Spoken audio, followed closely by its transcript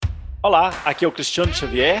Olá, aqui é o Cristiano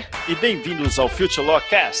Xavier e bem-vindos ao Future Law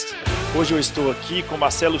Cast. Hoje eu estou aqui com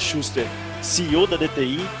Marcelo Schuster, CEO da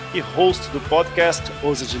DTI e host do podcast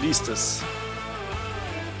Os Agilistas.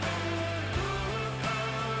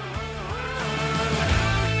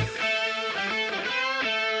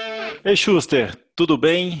 Ei Schuster, tudo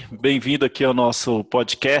bem? Bem-vindo aqui ao nosso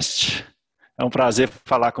podcast. É um prazer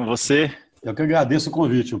falar com você. Eu que agradeço o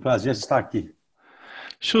convite, um prazer estar aqui.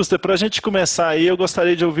 Schuster, para a gente começar aí, eu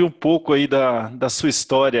gostaria de ouvir um pouco aí da sua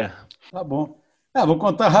história. Tá bom. Vou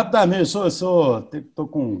contar rapidamente. Estou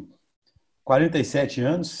com 47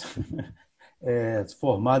 anos,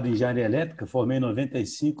 formado em engenharia elétrica, formei em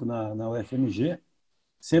 95 na UFMG.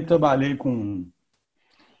 Sempre trabalhei com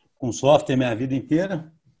software minha vida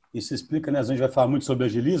inteira. Isso explica, né? A gente vai falar muito sobre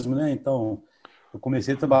agilismo, né? Então, eu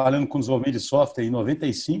comecei trabalhando com desenvolvimento de software em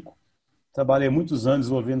 95. Trabalhei muitos anos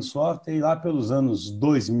desenvolvendo software e lá pelos anos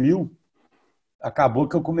 2000, acabou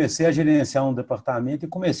que eu comecei a gerenciar um departamento e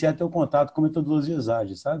comecei a ter o contato com metodologias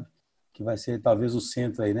ágeis, sabe? Que vai ser talvez o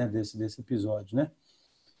centro aí, né, desse episódio, né?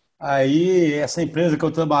 Aí, essa empresa que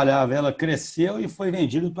eu trabalhava, ela cresceu e foi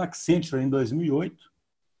vendida para a Accenture em 2008.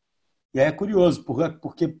 E aí é curioso,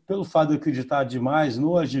 porque pelo fato de eu acreditar demais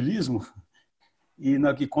no agilismo,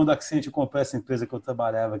 que quando a Accenture comprou essa empresa que eu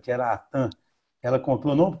trabalhava, que era a TAM, ela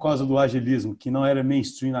comprou não por causa do agilismo, que não era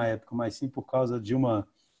mainstream na época, mas sim por causa de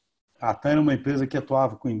a TAM era uma empresa que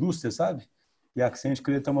atuava com indústria, sabe? E a Accenture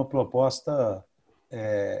queria ter uma proposta,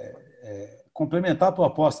 complementar a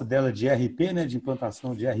proposta dela de RP, né, de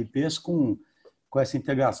implantação de RPs com essa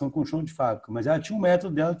integração com o chão de fábrica. Mas ela tinha um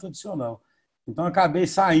método dela tradicional. Então, acabei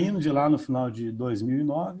saindo de lá no final de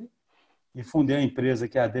 2009 e fundei a empresa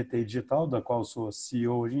que é a DTI Digital, da qual sou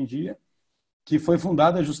CEO hoje em dia, que foi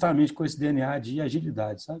fundada justamente com esse DNA de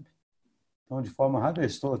agilidade, sabe? Então, de forma rápida,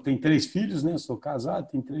 tenho 3 filhos, né? Sou casado,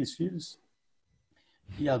 tenho 3 filhos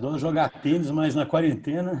e adoro jogar tênis, mas na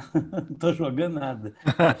quarentena não estou jogando nada.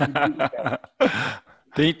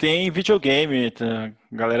 Tem videogame,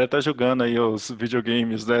 a galera tá jogando aí os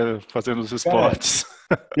videogames, né, fazendo os Cara, esportes.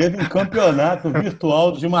 teve um campeonato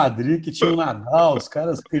virtual de Madrid que tinha o Nadal, os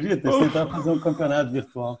caras, acreditam? Eles tentaram fazer um campeonato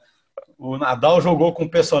virtual. O Nadal jogou com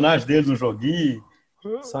o personagem dele no joguinho,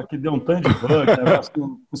 só que deu um tanto de bug, o negócio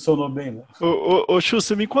não funcionou bem, né? Ô,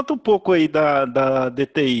 Xuxa, me conta um pouco aí da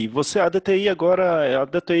DTI. A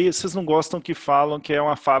DTI, vocês não gostam que falam que é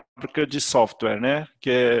uma fábrica de software, né?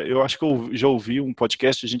 Eu acho que eu já ouvi um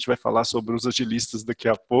podcast, a gente vai falar sobre os agilistas daqui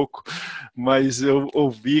a pouco, mas eu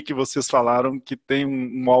ouvi que vocês falaram que tem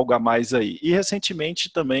um algo a mais aí. E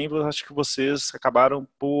recentemente também, eu acho que vocês acabaram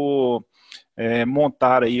por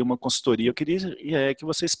montar aí uma consultoria. Eu queria que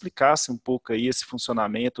você explicasse um pouco aí esse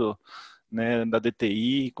funcionamento, né, da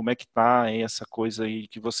DTI, como é que está essa coisa aí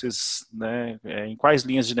que vocês, né, em quais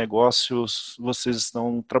linhas de negócios vocês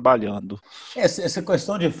estão trabalhando? Essa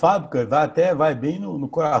questão de fábrica vai bem no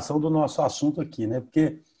coração do nosso assunto aqui, né?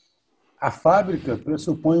 Porque a fábrica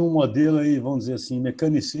pressupõe um modelo aí, vamos dizer assim,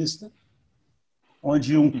 mecanicista,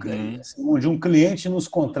 onde Uhum. onde um cliente nos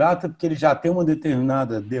contrata porque ele já tem uma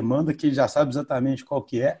determinada demanda que ele já sabe exatamente qual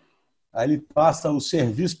que é. Aí ele passa o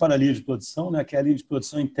serviço para a linha de produção, né? Que a linha de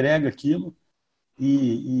produção entrega aquilo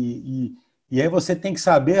e aí você tem que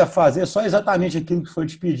saber fazer só exatamente aquilo que foi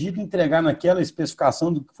te pedido, entregar naquela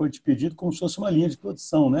especificação do que foi te pedido, como se fosse uma linha de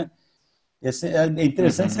produção, né? É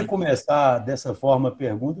interessante você Uhum. começar dessa forma a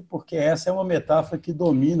pergunta, porque essa é uma metáfora que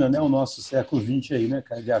domina, né, o nosso século XX aí, né,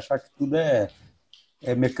 cara, de achar que tudo é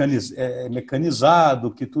mecanizado,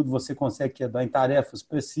 que tudo você consegue dar em tarefas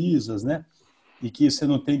precisas, né? E que você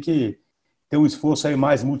não tem que ter um esforço aí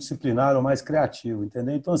mais multidisciplinar ou mais criativo,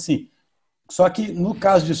 entendeu? Então, assim, só que no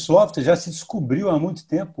caso de software já se descobriu há muito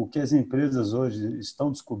tempo o que as empresas hoje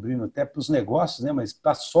estão descobrindo até para os negócios, né? Mas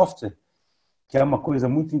para software, que é uma coisa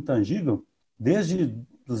muito intangível, desde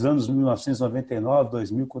os anos 1999,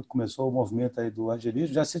 2000, quando começou o movimento aí do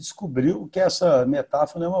agilismo, já se descobriu que essa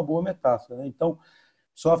metáfora não é uma boa metáfora, né? Então,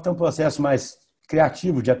 software é um processo mais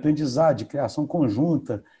criativo, de aprendizado, de criação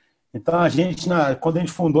conjunta. Então, quando a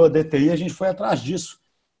gente fundou a DTI, a gente foi atrás disso,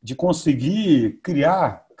 de conseguir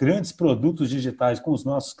criar grandes produtos digitais com os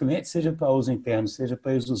nossos clientes, seja para uso interno, seja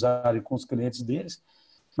para eles usarem com os clientes deles,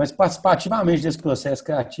 mas participar ativamente desse processo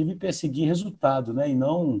criativo e perseguir resultado, né? E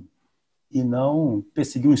não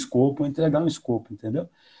perseguir um escopo ou entregar um escopo, entendeu?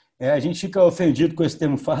 A gente fica ofendido com esse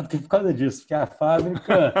termo fábrica por causa disso, porque a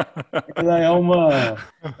fábrica ela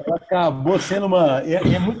acabou sendo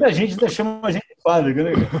muita gente ainda chama a gente de fábrica,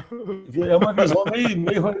 né, cara? É uma visão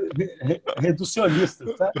meio reducionista,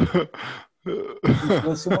 tá?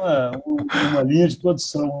 Como se fosse uma linha de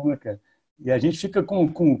produção, né, cara? E a gente fica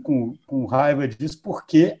com raiva disso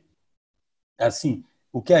porque, assim,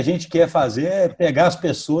 O que a gente quer fazer é pegar as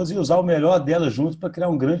pessoas e usar o melhor delas juntos para criar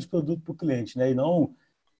um grande produto para o cliente, né? E não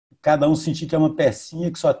cada um sentir que é uma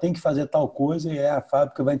pecinha que só tem que fazer tal coisa e é a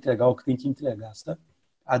fábrica que vai entregar o que tem que entregar. Sabe?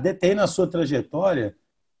 A DTI, na sua trajetória,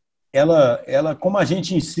 como a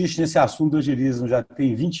gente insiste nesse assunto do agilismo já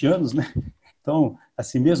tem 20 anos, né? Então,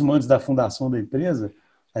 assim, mesmo antes da fundação da empresa,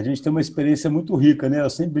 a gente tem uma experiência muito rica, né? Eu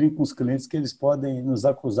sempre brinco com os clientes que eles podem nos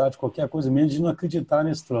acusar de qualquer coisa, menos de não acreditar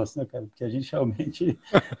nesse troço, né, cara? Porque a gente realmente...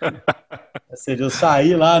 Ou seja, eu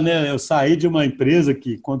saí lá, né? Eu saí de uma empresa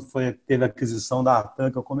que, quando teve a aquisição da Atam,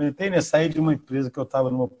 que eu comentei, né? Saí de uma empresa que eu estava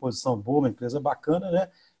numa posição boa, uma empresa bacana, né?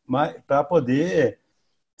 Mas para poder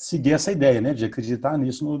seguir essa ideia, né? De acreditar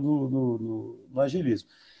nisso no agilismo.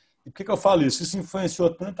 E por que eu falo isso? Isso influenciou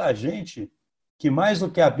tanta gente que, mais do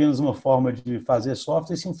que apenas uma forma de fazer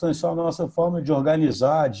software, isso influenciou a nossa forma de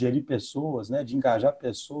organizar, de gerir pessoas, né? De engajar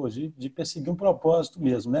pessoas, de perseguir um propósito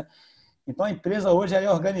mesmo, né? Então, a empresa hoje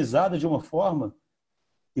é organizada de uma forma,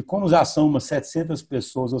 e como já são umas 700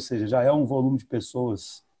 pessoas, ou seja, já é um volume de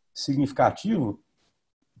pessoas significativo,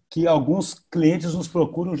 que alguns clientes nos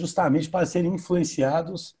procuram justamente para serem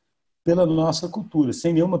influenciados pela nossa cultura,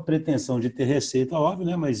 sem nenhuma pretensão de ter receita, óbvio,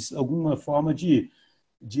 né? Mas alguma forma de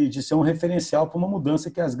ser um referencial para uma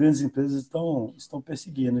mudança que as grandes empresas estão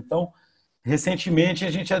perseguindo. Então, recentemente,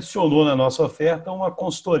 a gente adicionou na nossa oferta uma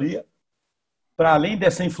consultoria para além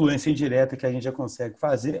dessa influência indireta que a gente já consegue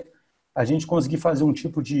fazer, a gente conseguir fazer um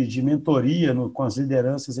tipo de mentoria com as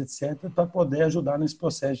lideranças, etc., para poder ajudar nesse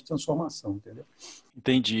processo de transformação, entendeu?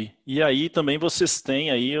 Entendi. E aí também vocês têm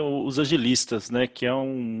aí os agilistas, né, que é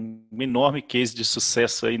um enorme case de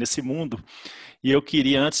sucesso aí nesse mundo. E eu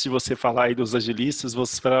queria, antes de você falar aí dos agilistas,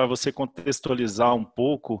 para você contextualizar um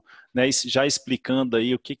pouco, né, já explicando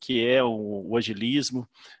aí o que é o agilismo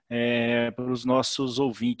para os nossos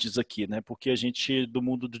ouvintes aqui, né, porque a gente, do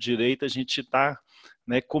mundo do direito, a gente está,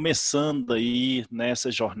 né, começando aí nessa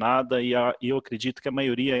jornada e eu acredito que a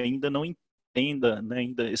maioria ainda não entenda, né,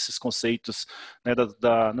 ainda esses conceitos, né,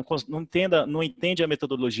 não entende a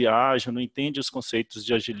metodologia ágil, não entende os conceitos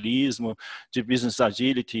de agilismo, de business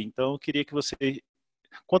agility. Então, eu queria que você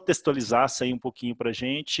contextualizasse aí um pouquinho para a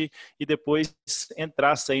gente e depois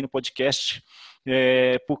entrasse aí no podcast,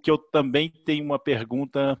 porque eu também tenho uma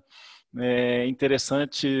pergunta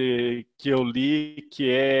interessante que eu li, que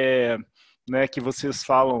é, né, que vocês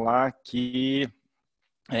falam lá que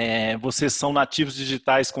vocês são nativos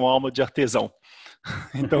digitais com alma de artesão.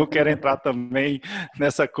 Então eu quero entrar também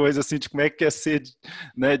nessa coisa assim de como é que é ser,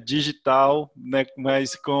 né, digital, né,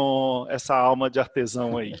 mas com essa alma de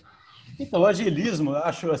artesão aí. Então, o agilismo, eu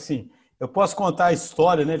acho assim, eu posso contar a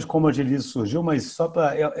história, né, de como o agilismo surgiu, mas só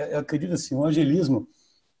para, eu acredito assim, o agilismo,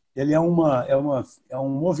 ele é um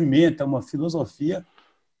movimento, é uma filosofia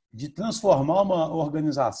de transformar uma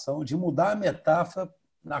organização, de mudar a metáfora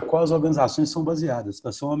na qual as organizações são baseadas,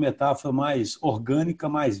 para ser uma metáfora mais orgânica,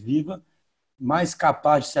 mais viva, mais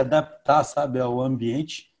capaz de se adaptar, sabe, ao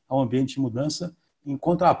ambiente de mudança, em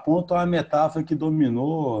contraponto à metáfora que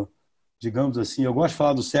dominou, digamos assim, eu gosto de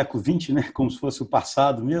falar do século XX, né, como se fosse o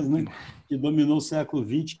passado mesmo, né, que dominou o século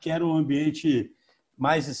XX, que era um ambiente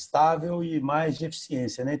mais estável e mais de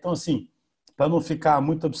eficiência, né? Então, assim, para não ficar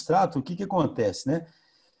muito abstrato, o que acontece, né?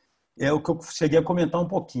 É o que eu cheguei a comentar um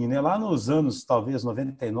pouquinho, né? Lá nos anos, talvez,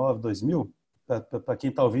 99, 2000, para quem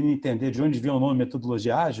está ouvindo entender de onde vem o nome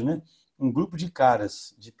metodologia ágil, né? Um grupo de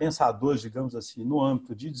caras, de pensadores, digamos assim, no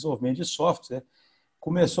âmbito de desenvolvimento de software,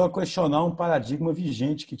 começou a questionar um paradigma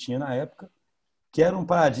vigente que tinha na época, que era um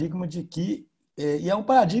paradigma de que... E é um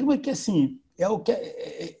paradigma que, assim, é o que...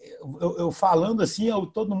 Eu falando assim,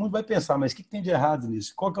 todo mundo vai pensar, mas o que tem de errado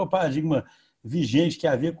nisso? Qual que é o paradigma vigente que tem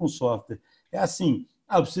a ver com software? É assim,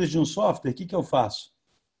 eu preciso de um software, o que eu faço?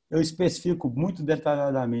 Eu especifico muito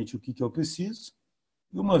detalhadamente o que eu preciso,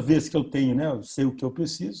 e uma vez que eu tenho, né, eu sei o que eu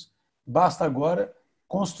preciso, basta agora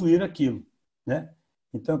construir aquilo, né?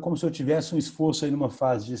 Então, é como se eu tivesse um esforço aí numa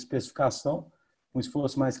fase de especificação, um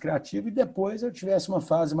esforço mais criativo, e depois eu tivesse uma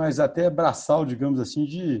fase mais até braçal, digamos assim,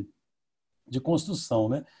 de construção,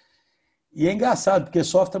 né? E é engraçado, porque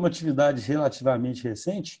software é uma atividade relativamente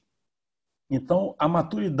recente, então a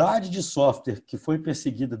maturidade de software que foi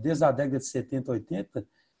perseguida desde a década de 70, 80,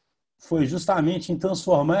 foi justamente em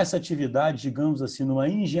transformar essa atividade, digamos assim, numa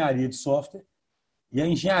engenharia de software. E a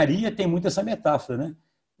engenharia tem muito essa metáfora, né?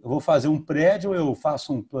 Eu vou fazer um prédio, eu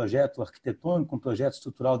faço um projeto arquitetônico, um projeto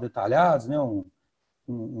estrutural detalhado, né?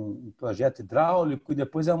 Um projeto hidráulico, e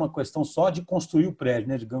depois é uma questão só de construir o prédio,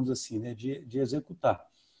 né? Digamos assim, né? De executar.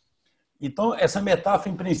 Então, essa metáfora,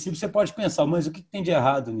 em princípio, você pode pensar, mas o que tem de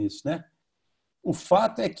errado nisso, né? O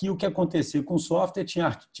fato é que o que acontecia com o software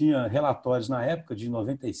tinha relatórios na época de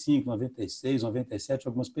 95, 96, 97,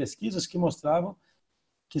 algumas pesquisas que mostravam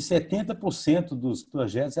que 70% dos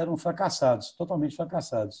projetos eram fracassados, totalmente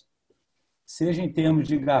fracassados. Seja em termos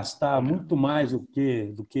de gastar muito mais do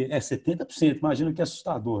que 70%, imagina que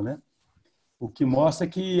assustador, né? O que mostra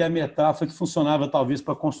que a metáfora que funcionava talvez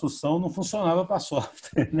para construção não funcionava para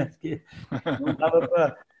software, né? Porque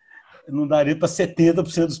não daria para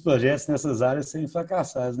 70% dos projetos nessas áreas serem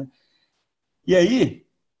fracassados, né? E aí,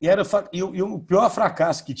 o pior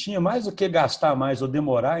fracasso que tinha, mais do que gastar mais ou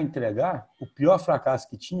demorar a entregar, o pior fracasso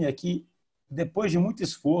que tinha é que, depois de muito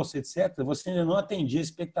esforço, etc., você ainda não atendia a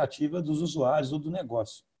expectativa dos usuários ou do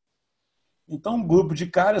negócio. Então, um grupo de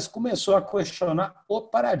caras começou a questionar o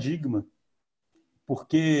paradigma,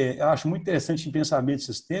 porque eu acho muito interessante em pensamento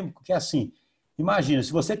sistêmico que é assim, imagina,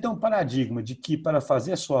 se você tem um paradigma de que para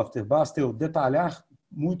fazer software basta eu detalhar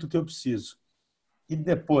muito o que eu preciso e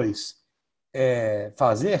depois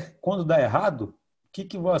fazer, quando dá errado,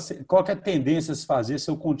 qual que é a tendência a se fazer se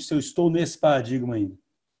eu estou nesse paradigma ainda?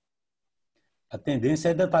 A tendência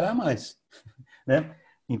é detalhar mais, né?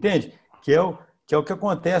 Entende? Que é o que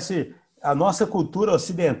acontece. A nossa cultura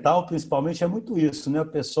ocidental, principalmente, é muito isso, né? O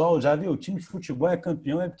pessoal já viu, o time de futebol é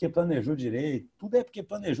campeão é porque planejou direito, tudo é porque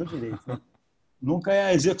planejou direito, né? Nunca é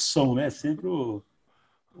a execução, né? Sempre o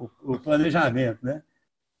planejamento, né?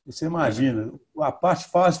 Você imagina, a parte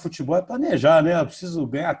fácil do futebol é planejar, né? Eu preciso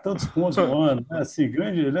ganhar tantos pontos no ano, né? Assim,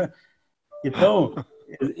 grande, né? Então,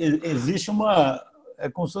 existe é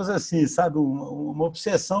como se fosse assim, sabe, uma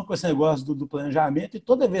obsessão com esse negócio do planejamento, e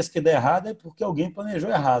toda vez que dá errado é porque alguém planejou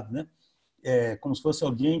errado, né? É como se fosse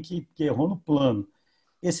alguém que errou no plano.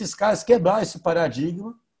 Esses caras quebraram esse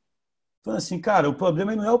paradigma, falando assim, cara, o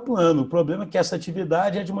problema não é o plano, o problema é que essa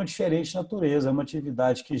atividade é de uma diferente natureza, é uma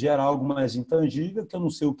atividade que gera algo mais intangível, que eu não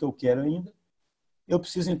sei o que eu quero ainda, eu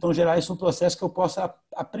preciso então gerar isso num processo que eu possa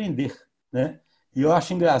aprender, né? E eu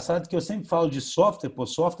acho engraçado que eu sempre falo de software, pô,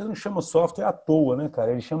 software não chama software à toa, né,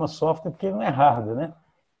 cara? Ele chama software porque ele não é hardware, né?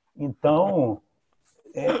 Então,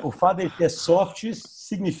 o fato de ele ter software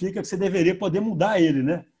significa que você deveria poder mudar ele,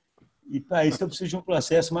 né? E para isso eu preciso de um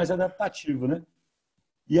processo mais adaptativo, né?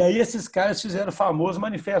 E aí esses caras fizeram o famoso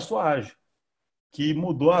manifesto ágil, que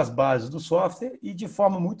mudou as bases do software e de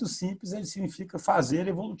forma muito simples ele significa fazer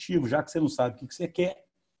evolutivo, já que você não sabe o que você quer,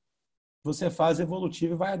 você faz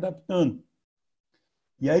evolutivo e vai adaptando.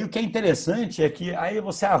 E aí o que é interessante é que aí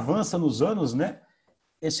você avança nos anos, né?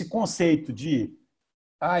 Esse conceito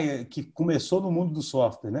que começou no mundo do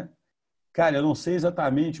software, né? Cara, eu não sei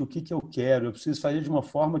exatamente o que eu quero, eu preciso fazer de uma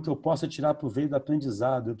forma que eu possa tirar proveito do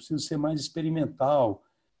aprendizado, eu preciso ser mais experimental,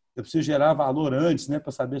 eu preciso gerar valor antes, né,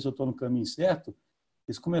 para saber se eu estou no caminho certo.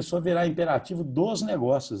 Isso começou a virar imperativo dos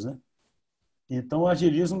negócios, né? Então, o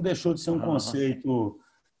agilismo deixou de ser um conceito...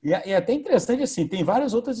 E é até interessante, assim, tem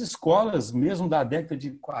várias outras escolas, mesmo da década de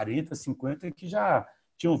 40, 50, que já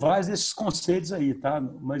tinham vários desses conceitos aí, tá?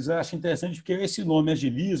 Mas eu acho interessante porque esse nome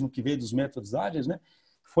agilismo, que veio dos métodos ágeis, né,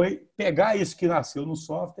 foi pegar isso que nasceu no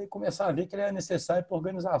software e começar a ver que ele é necessário para a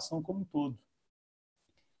organização como um todo.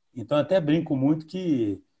 Então, até brinco muito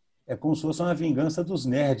que é como se fosse uma vingança dos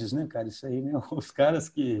nerds, né, cara? Isso aí, né? Os caras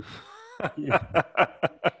que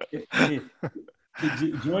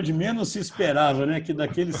de onde menos se esperava, né? Que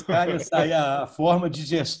daqueles caras ia sair a forma de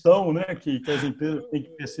gestão, né? Que as empresas têm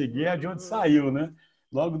que perseguir, é de onde saiu, né?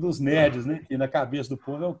 Logo dos nerds, né? Que na cabeça do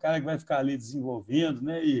povo é o cara que vai ficar ali desenvolvendo,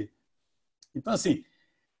 né? Então, assim,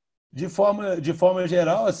 de forma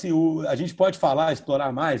geral, assim, a gente pode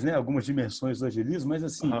explorar mais, né? Algumas dimensões do agilismo, mas,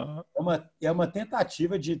 assim, é uma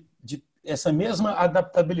tentativa de essa mesma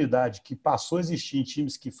adaptabilidade que passou a existir em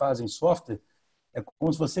times que fazem software. É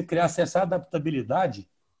como se você criasse essa adaptabilidade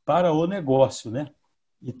para o negócio, né?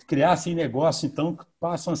 E criasse negócio, então, que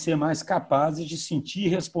passam a ser mais capazes de sentir e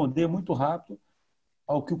responder muito rápido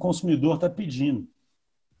ao que o consumidor está pedindo.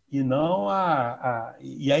 E não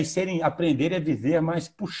e aí aprenderem a viver mais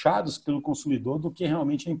puxados pelo consumidor do que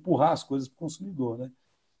realmente empurrar as coisas para o consumidor, né?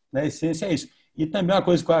 Na essência é isso. E também uma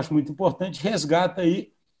coisa que eu acho muito importante, resgata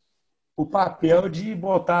aí o papel de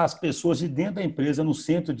botar as pessoas de dentro da empresa no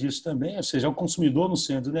centro disso também, ou seja, o consumidor no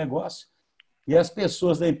centro do negócio e as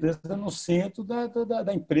pessoas da empresa no centro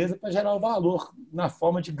da empresa para gerar o valor na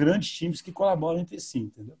forma de grandes times que colaboram entre si,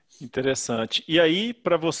 entendeu? Interessante. E aí,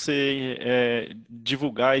 para você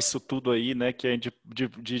divulgar isso tudo aí, né, que é de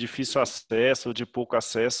difícil acesso, de pouco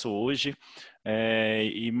acesso hoje,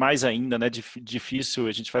 e mais ainda, né, difícil,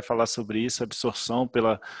 a gente vai falar sobre isso, absorção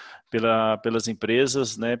pelas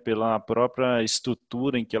empresas, né, pela própria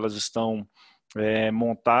estrutura em que elas estão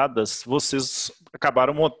montadas, vocês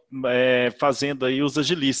acabaram fazendo aí os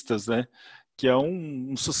agilistas, né? que é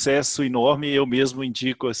um sucesso enorme. Eu mesmo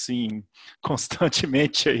indico assim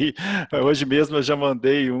constantemente aí. Hoje mesmo eu já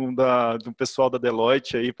mandei do pessoal da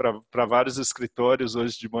Deloitte aí para vários escritórios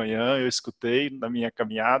hoje de manhã. Eu escutei na minha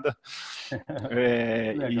caminhada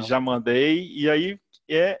e já mandei. E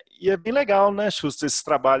é bem legal, né, Schuster, esse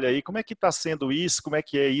trabalho aí. Como é que está sendo isso? Como é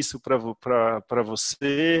que é isso para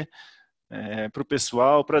você, para o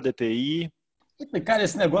pessoal, para a DTI? Cara,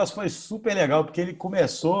 esse negócio foi super legal, porque ele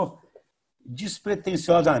começou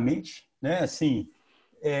despretensiosamente, né? Assim,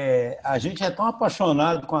 a gente é tão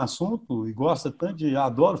apaixonado com o assunto e gosta tanto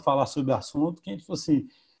adoro falar sobre o assunto, que a gente falou assim,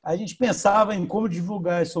 a gente pensava em como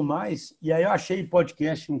divulgar isso mais, e aí eu achei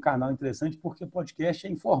podcast um canal interessante, porque podcast é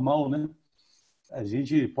informal, né? A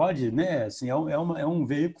gente pode, né? Assim, é um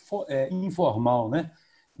veículo informal, né?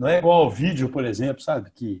 Não é igual ao vídeo, por exemplo, sabe?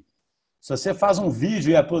 Que se você faz um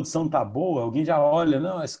vídeo e a produção tá boa, alguém já olha,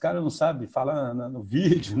 não, esse cara não sabe falar no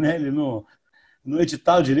vídeo, né? Ele não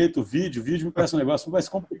editar direito o vídeo me parece um negócio mais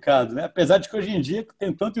complicado, né? Apesar de que hoje em dia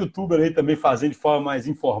tem tanto youtuber aí também fazendo de forma mais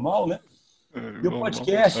informal, né? E o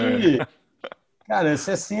podcast, cara,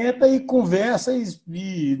 você senta e conversa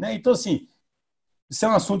né? Então, assim, isso é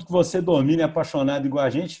um assunto que você domina e é apaixonado igual a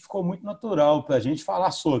gente, ficou muito natural para a gente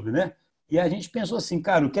falar sobre, né? E a gente pensou assim,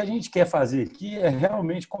 cara, o que a gente quer fazer aqui é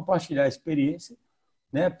realmente compartilhar a experiência,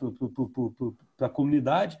 né, para a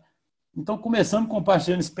comunidade. Então, começamos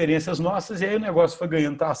compartilhando experiências nossas e aí o negócio foi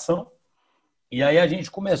ganhando tração. E aí a gente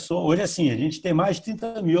começou, hoje assim, a gente tem mais de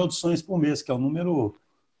 30 mil audições por mês, que é um número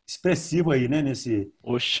expressivo aí, né, nesse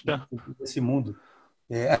mundo.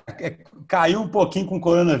 Caiu um pouquinho com o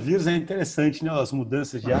coronavírus, é interessante, né, as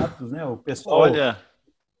mudanças de hábitos, né, o pessoal... Olha...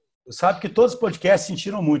 Sabe que todos os podcasts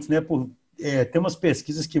sentiram muito, né, tem umas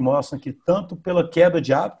pesquisas que mostram que tanto pela queda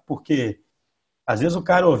de hábito, porque às vezes o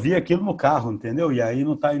cara ouvia aquilo no carro, entendeu? E aí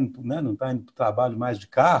não está indo, né, não tá indo para o trabalho mais de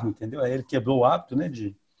carro, entendeu? Aí ele quebrou o hábito, né,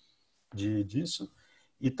 disso.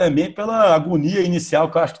 E também pela agonia inicial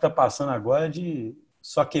que eu acho que está passando agora de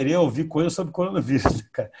só querer ouvir coisas sobre coronavírus,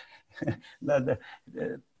 cara.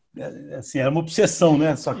 Assim, era uma obsessão,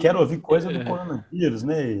 né? Só quero ouvir coisa do coronavírus,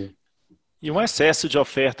 né? E um excesso de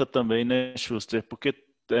oferta também, né, Schuster? Porque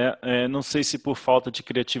não sei se por falta de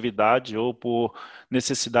criatividade ou por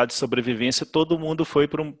necessidade de sobrevivência, todo mundo foi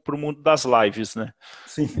para o mundo das lives, né?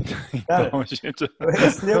 Sim. Então, cara,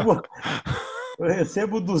 eu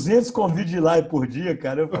recebo 200 convites de live por dia,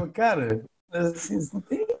 cara. Eu falo, cara, assim, não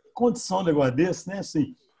tem condição um negócio desse, né?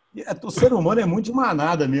 Assim, o ser humano é muito de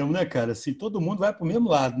manada mesmo, né, cara? Assim, todo mundo vai para o mesmo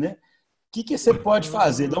lado, né? O que você pode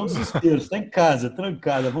fazer? Dá um desespero, você está em casa,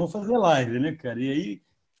 trancada, vamos fazer live, né, cara? E aí,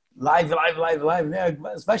 live, né?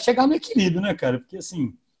 Vai chegar no equilíbrio, né, cara? Porque,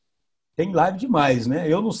 assim, tem live demais, né?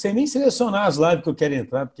 Eu não sei nem selecionar as lives que eu quero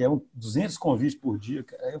entrar, porque 200 convites por dia,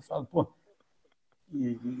 cara. Aí eu falo, pô,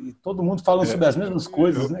 e todo mundo falando sobre as mesmas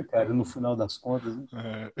coisas, né, cara, no final das contas.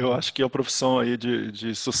 Né? Eu acho que a profissão aí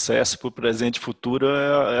de sucesso para o presente e futuro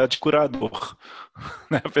é a de curador.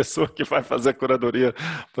 Né? A pessoa que vai fazer a curadoria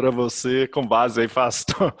para você com base aí,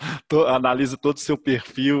 analisa todo o seu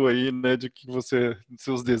perfil aí, né, de que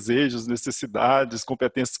seus desejos, necessidades,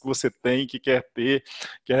 competências que você tem, que quer ter,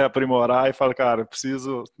 quer aprimorar e fala, cara,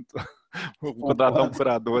 preciso contratar um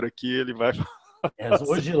curador aqui, ele vai...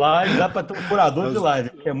 Hoje live dá para ter um curador de live,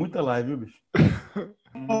 porque é muita live, viu, bicho?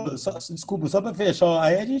 Desculpa, só para fechar.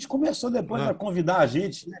 Aí a gente começou depois a convidar a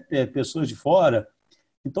gente, né, pessoas de fora.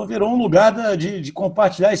 Então virou um lugar de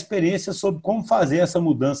compartilhar experiências sobre como fazer essa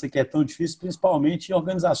mudança que é tão difícil, principalmente em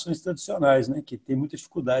organizações tradicionais, né, que tem muita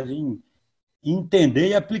dificuldade em entender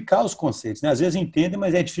e aplicar os conceitos. Né? Às vezes entendem,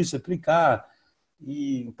 mas é difícil aplicar.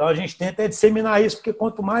 Então a gente tenta disseminar isso, porque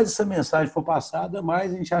quanto mais essa mensagem for passada,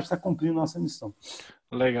 mais a gente acha que está cumprindo nossa missão.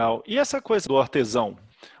 Legal. E essa coisa do artesão?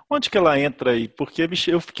 Onde que ela entra aí? Porque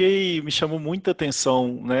me chamou muita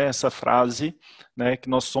atenção, né, essa frase, né, que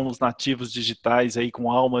nós somos nativos digitais aí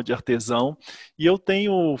com alma de artesão. E eu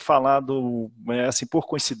tenho falado, assim, por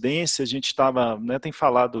coincidência, a gente tem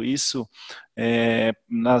falado isso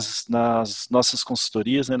nas nossas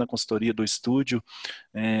consultorias, né, na consultoria do estúdio,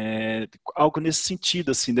 algo nesse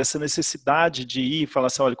sentido, assim, dessa necessidade de ir e falar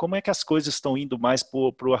assim, olha, como é que as coisas estão indo mais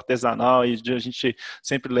para o artesanal, e a gente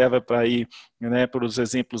sempre leva para ir, né, para os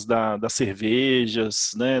exemplos das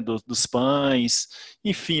cervejas, né, dos pães,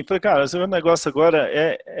 enfim, falei, cara, o negócio agora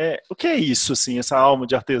o que é isso, assim, essa alma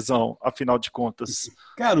de artesão, afinal de contas?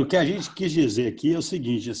 Cara, o que a gente quis dizer aqui é o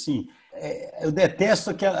seguinte, assim, eu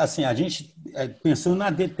detesto que, assim, a gente, pensando na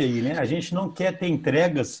DTI, né, a gente não quer ter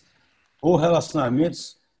entregas ou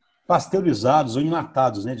relacionamentos pasteurizados ou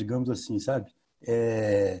enlatados, né, digamos assim, sabe?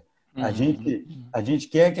 A gente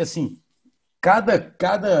quer que, assim,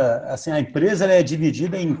 assim, a empresa ela é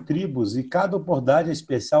dividida em tribos e cada oportunidade é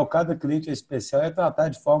especial, cada cliente é especial, é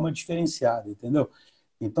tratado de forma diferenciada, entendeu?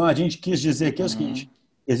 Então, a gente quis dizer que é o Uhum, seguinte,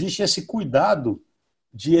 existe esse cuidado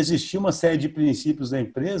de existir uma série de princípios da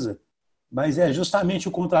empresa, mas é justamente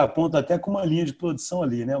o contraponto até com uma linha de produção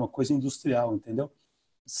ali, né? Uma coisa industrial, entendeu?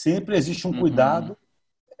 Sempre existe um uhum, cuidado.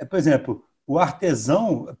 Por exemplo, o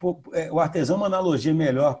artesão é uma analogia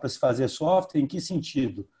melhor para se fazer software, em que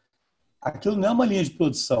sentido? Aquilo não é uma linha de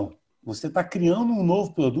produção. Você está criando um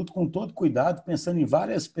novo produto com todo cuidado, pensando em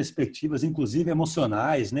várias perspectivas, inclusive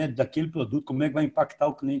emocionais, né, daquele produto, como é que vai impactar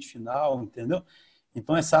o cliente final, entendeu?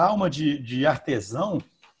 Então, essa alma de artesão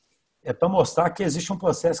é para mostrar que existe um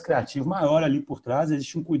processo criativo maior ali por trás,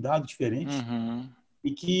 existe um cuidado diferente uhum.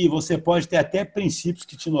 e que você pode ter até princípios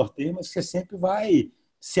que te norteiam, mas você sempre vai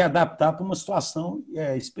se adaptar para uma situação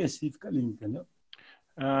específica ali, entendeu?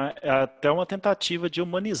 Ah, é até uma tentativa de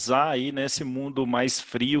humanizar aí, né, esse mundo mais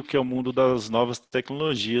frio que é o mundo das novas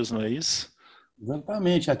tecnologias, não é isso?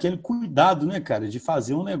 Exatamente, aquele cuidado, né, cara, de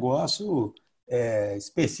fazer um negócio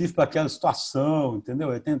específico para aquela situação,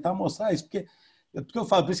 entendeu? É tentar mostrar isso, porque eu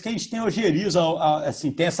falo, por isso que a gente tem ojeriza, assim,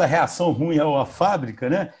 tem essa reação ruim à fábrica,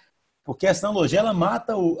 né? Porque essa analogia ela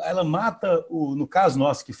mata no caso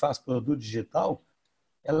nosso que faz produto digital,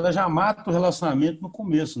 ela já mata o relacionamento no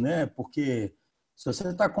começo, né? Porque se você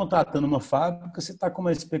está contratando uma fábrica, você está com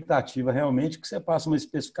uma expectativa realmente que você passa uma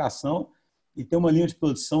especificação e tem uma linha de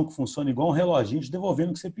produção que funciona igual um reloginho te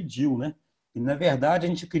devolvendo o que você pediu, né? E, na verdade, a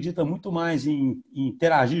gente acredita muito mais em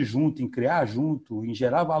interagir junto, em criar junto, em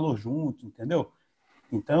gerar valor junto, entendeu?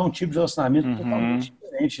 Então, é um tipo de relacionamento totalmente Uhum.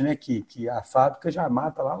 diferente, né? Que a fábrica já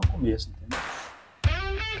mata lá no começo, entendeu?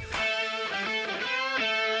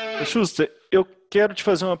 Schuster, eu quero te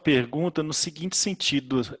fazer uma pergunta no seguinte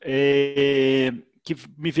sentido, que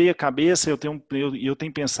me veio à cabeça, eu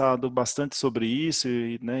tenho pensado bastante sobre isso,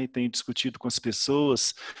 né, e tenho discutido com as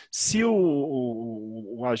pessoas, se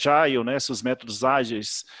o Agile, né, se os métodos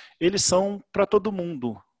ágeis, eles são para todo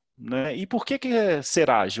mundo, né? E por que é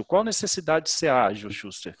ser ágil? Qual a necessidade de ser ágil,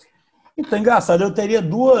 Schuster? Então, engraçado, eu teria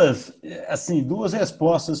duas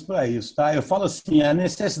respostas para isso, tá? Eu falo assim, a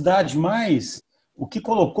necessidade mais, o que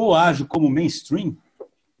colocou o ágil como mainstream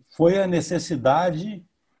foi a necessidade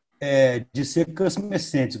de ser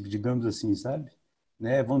customer-centric, digamos assim, sabe?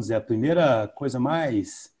 Né? Vamos dizer, a primeira coisa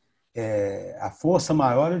mais, a força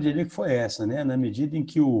maior, eu diria que foi essa, né? Na medida em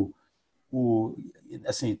que o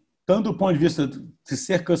assim, tanto do ponto de vista de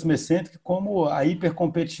ser customer-centric, como a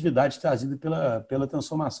hipercompetitividade trazida pela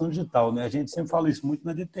transformação digital, né? A gente sempre fala isso muito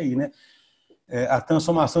na DTI, né? A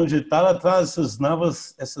transformação digital ela traz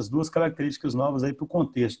essas duas características novas aí para o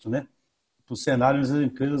contexto, né? Para o cenário onde as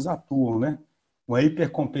empresas atuam, né? Uma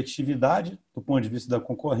hipercompetitividade do ponto de vista da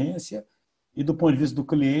concorrência e do ponto de vista do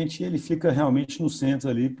cliente, ele fica realmente no centro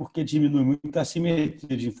ali, porque diminui muito a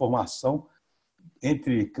assimetria de informação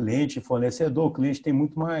entre cliente e fornecedor. O cliente tem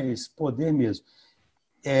muito mais poder mesmo.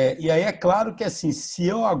 E aí é claro que assim, se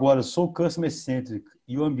eu agora sou customer centric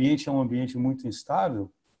e o ambiente é um ambiente muito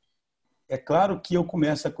instável, é claro que eu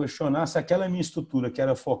começo a questionar se aquela minha estrutura que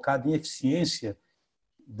era focada em eficiência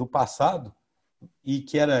do passado e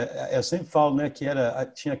que era, eu sempre falo, né, que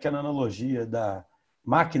tinha aquela analogia da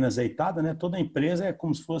máquina azeitada, né? Toda empresa é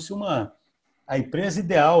como se fosse a empresa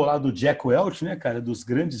ideal lá do Jack Welch, né, cara, dos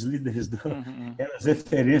grandes líderes Uhum. das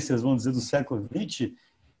referências, vamos dizer, do século XX,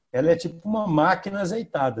 ela é tipo uma máquina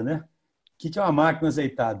azeitada, né? O que é uma máquina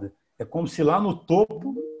azeitada? É como se lá no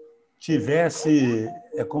topo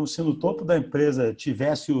é como se no topo da empresa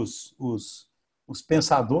tivesse os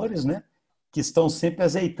pensadores, né? Que estão sempre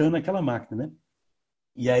azeitando aquela máquina, né?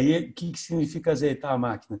 E aí, o que significa azeitar a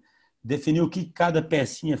máquina? Definir o que cada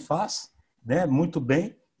pecinha faz, né? Muito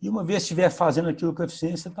bem, e uma vez estiver fazendo aquilo com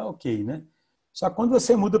eficiência, está ok, né? Só que quando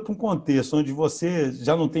você muda para um contexto onde você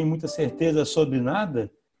já não tem muita certeza sobre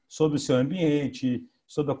nada, sobre o seu ambiente,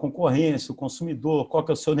 sobre a concorrência, o consumidor, qual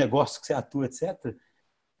que é o seu negócio que você atua, etc.,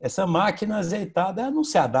 essa máquina azeitada ela não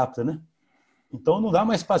se adapta, né? Então não dá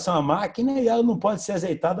mais para ser uma máquina e ela não pode ser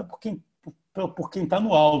azeitada por quem está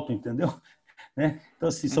no alto, entendeu? Né? Então,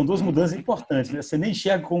 assim, são duas Uhum. mudanças importantes. Né? Você nem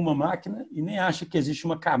enxerga como uma máquina e nem acha que existe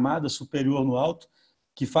uma camada superior no alto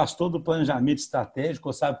que faz todo o planejamento estratégico,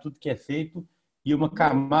 ou sabe tudo que é feito, e uma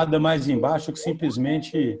camada mais embaixo que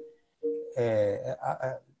simplesmente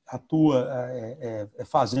atua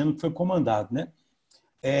fazendo o que foi comandado. Né?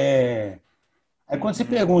 Aí quando você Uhum.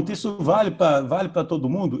 pergunta, isso vale para todo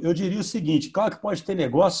mundo? Eu diria o seguinte, claro que pode ter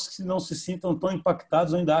negócios que não se sintam tão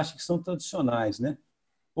impactados ou ainda acham que são tradicionais, né?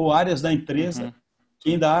 Ou áreas da empresa Uhum.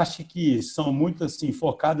 que ainda acham que são muito assim,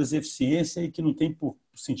 focadas em eficiência e que não tem por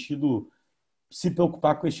sentido se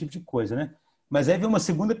preocupar com esse tipo de coisa. Né? Mas aí vem uma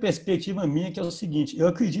segunda perspectiva minha, que é o seguinte: eu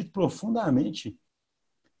acredito profundamente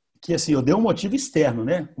que, assim, eu dei um motivo externo,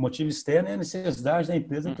 né? O motivo externo é a necessidade da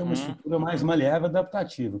empresa ter uma Uhum, estrutura mais maleável e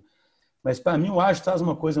adaptativa. Mas, para mim, o ágil traz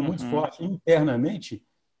uma coisa muito uhum, forte internamente,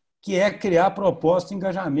 que é criar propósito e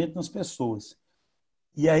engajamento nas pessoas.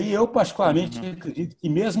 E aí eu, particularmente, uhum, acredito que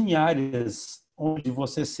mesmo em áreas onde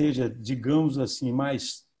você seja, digamos assim,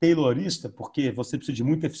 mais taylorista, porque você precisa de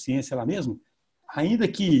muita eficiência lá mesmo, ainda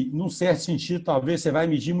que, num certo sentido, talvez você vai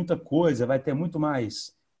medir muita coisa, vai ter muito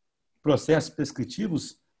mais processos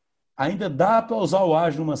prescritivos, ainda dá para usar o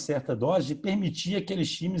ágil numa certa dose de permitir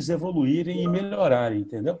aqueles times evoluírem e melhorarem,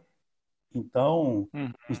 entendeu? Então,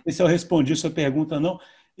 uhum. não sei se eu respondi sua pergunta, não.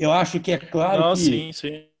 Eu acho que é claro Não, que, sim,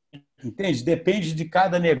 sim. entende? Depende de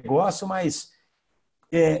cada negócio, mas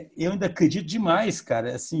eu ainda acredito demais,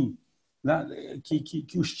 cara, assim,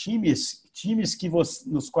 que os times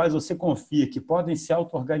nos quais você confia, que podem se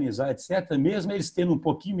auto-organizar, etc., mesmo eles tendo um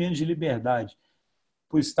pouquinho menos de liberdade,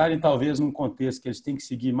 por estarem talvez num contexto que eles têm que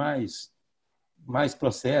seguir mais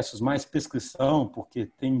processos, mais prescrição, porque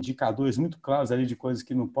tem indicadores muito claros ali de coisas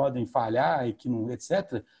que não podem falhar e que não,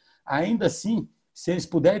 etc. Ainda assim, se eles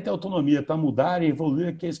puderem ter autonomia para mudar e evoluir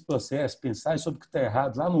aqueles processos, pensar sobre o que está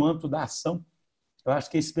errado lá no âmbito da ação, eu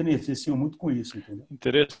acho que eles se beneficiam muito com isso, entendeu?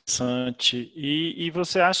 Interessante. E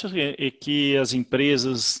você acha que as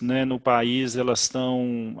empresas, né, no país elas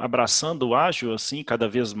estão abraçando o ágil assim cada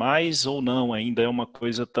vez mais ou não? Ainda é uma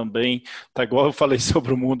coisa também, tá igual eu falei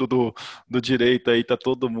sobre o mundo do direito aí, tá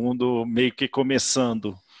todo mundo meio que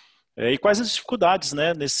começando. E quais as dificuldades,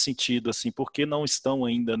 né, nesse sentido, assim, por que não estão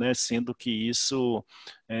ainda, né, sendo que isso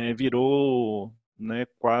virou, né,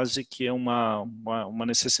 quase que é uma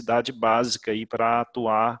necessidade básica aí para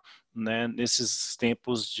atuar, né, nesses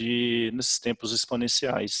tempos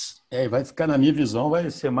exponenciais. E vai ficar, na minha visão, vai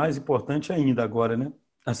ser mais importante ainda agora, né?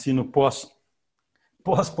 Assim, no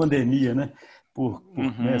pós-pandemia, né?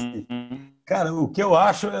 Né, assim. Uhum, Cara, o que eu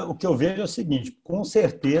acho, o que eu vejo é o seguinte: com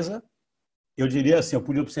certeza, eu diria assim, eu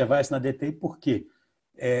podia observar isso na DTI, porque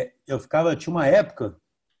tinha uma época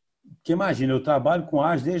que, imagina, eu trabalho com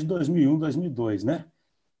ágil desde 2001, 2002, né?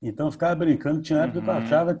 Então eu ficava brincando, tinha uma época que eu uhum.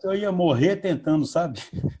 achava que eu ia morrer tentando, sabe?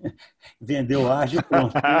 Vender o ágil e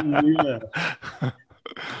pronto. Eu não ia.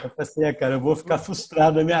 Eu pensei, cara, eu vou ficar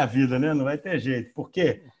frustrado na minha vida, né? Não vai ter jeito.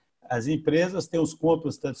 Porque as empresas têm os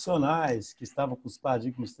compras tradicionais, que estavam com os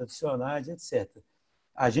paradigmas tradicionais, etc.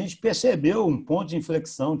 A gente percebeu um ponto de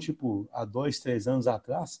inflexão, tipo, há 2, 3 anos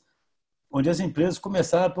atrás, onde as empresas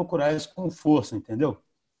começaram a procurar isso com força, entendeu?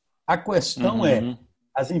 A questão é, Uhum,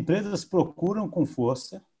 as empresas procuram com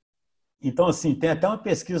força. Então, assim, tem até uma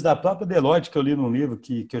pesquisa da própria Deloitte que eu li num livro,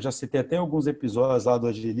 que eu já citei até em alguns episódios lá do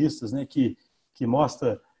Agilistas, né, que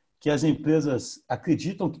mostra que as empresas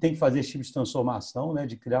acreditam que tem que fazer esse tipo de transformação, né,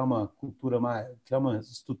 de criar uma cultura criar uma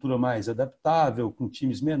estrutura mais adaptável, com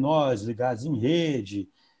times menores, ligados em rede,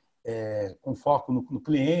 com foco no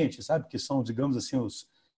cliente, sabe? Que são, digamos assim,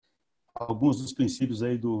 alguns dos princípios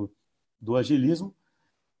aí do agilismo.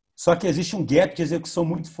 Só que existe um gap de execução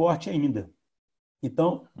muito forte ainda.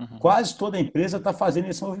 Então, uhum. quase toda empresa está fazendo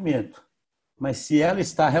esse movimento. Mas se ela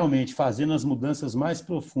está realmente fazendo as mudanças mais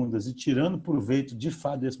profundas e tirando proveito de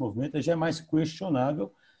fato desse movimento, já é mais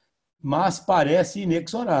questionável, mas parece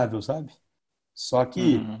inexorável, sabe? Só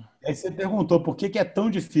que, Uhum. aí você perguntou por que é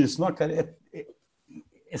tão difícil. Não, cara,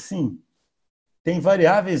 assim, tem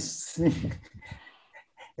variáveis, sim,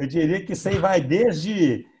 eu diria que isso aí vai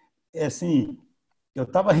desde, assim, eu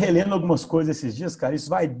estava relendo algumas coisas esses dias, cara, isso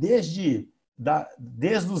vai desde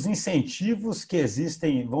os incentivos que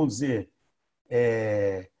existem, vamos dizer,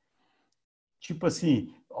 tipo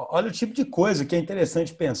assim, olha o tipo de coisa que é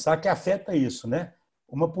interessante pensar que afeta isso, né?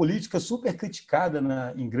 Uma política super criticada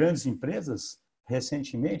em grandes empresas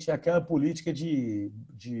recentemente é aquela política de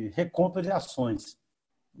recompra de ações,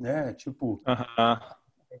 né? Tipo, Aham.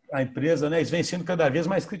 a empresa, né, isso vem sendo cada vez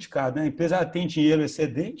mais criticado, né? A empresa ela tem dinheiro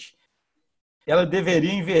excedente, ela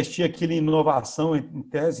deveria investir aquilo em inovação, em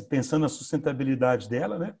tese, pensando na sustentabilidade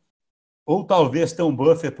dela, né? Ou talvez ter um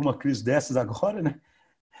buffer para uma crise dessas agora, né?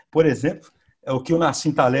 Por exemplo, é o que o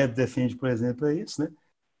Nassim Taleb defende, por exemplo, é isso, né?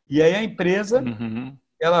 E aí a empresa, Uhum.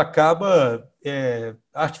 ela acaba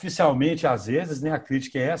artificialmente, às vezes, né? A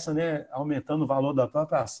crítica é essa, né? Aumentando o valor da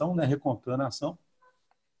própria ação, né? Recontando a ação.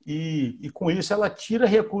 E com isso ela tira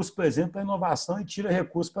recursos, por exemplo, para inovação e tira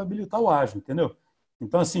recursos para habilitar o ágil, entendeu?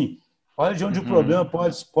 Então, assim, olha de onde o Uhum. problema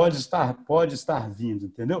pode estar vindo,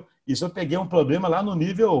 entendeu? Isso eu peguei um problema lá no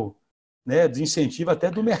nível, né, de incentivo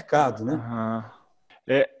até do mercado, né? Aham.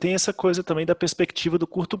 Tem essa coisa também da perspectiva do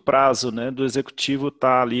curto prazo, né? Do executivo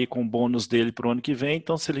estar ali com o bônus dele para o ano que vem,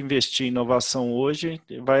 então se ele investir em inovação hoje,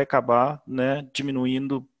 vai acabar, né,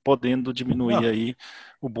 diminuindo, podendo diminuir Não, aí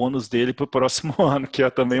o bônus dele para o próximo ano, que é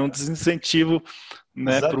também um desincentivo,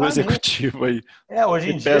 né, para o exatamente. executivo aí. Hoje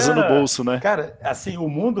E em pesa no dia, bolso, né? cara, assim, o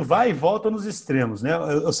mundo vai e volta nos extremos, né?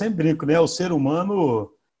 Eu sempre brinco, né? O ser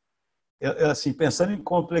humano, assim, pensando em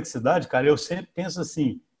complexidade, cara, eu sempre penso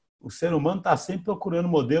assim, o ser humano está sempre procurando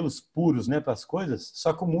modelos puros, né, para as coisas,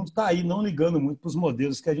 só que o mundo está aí não ligando muito para os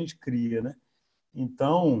modelos que a gente cria, né?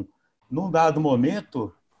 Então, num dado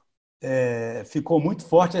momento, ficou muito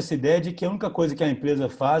forte essa ideia de que a única coisa que a empresa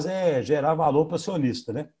faz é gerar valor para o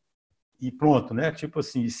acionista, né? E pronto, né? Tipo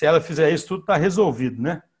assim, se ela fizer isso, tudo está resolvido,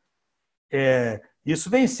 né? Isso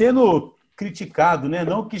vem sendo criticado, né?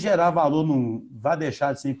 Não que gerar valor não vá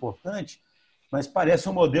deixar de ser importante, mas parece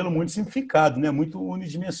um modelo muito simplificado, né? Muito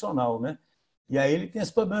unidimensional, né? E aí ele tem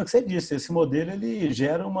esse problema que você disse, esse modelo ele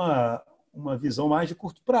gera uma visão mais de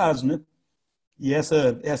curto prazo, né? E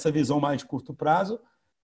essa visão mais de curto prazo,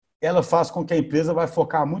 ela faz com que a empresa vai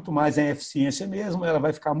focar muito mais em eficiência mesmo, ela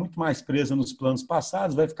vai ficar muito mais presa nos planos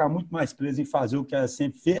passados, vai ficar muito mais presa em fazer o que ela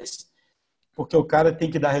sempre fez, porque o cara tem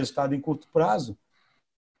que dar resultado em curto prazo,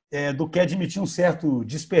 do que admitir um certo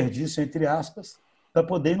desperdício, entre aspas, para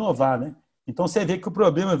poder inovar, né? Então, você vê que o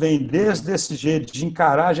problema vem desde esse jeito de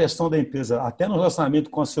encarar a gestão da empresa, até no relacionamento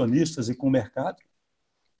com acionistas e com o mercado,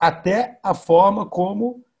 até a forma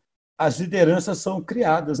como as lideranças são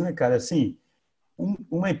criadas, né, cara? Assim,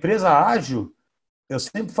 uma empresa ágil, eu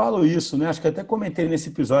sempre falo isso, né? Acho que até comentei nesse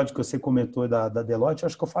episódio que você comentou da Deloitte,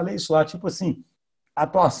 acho que eu falei isso lá, tipo assim, a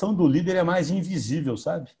atuação do líder é mais invisível,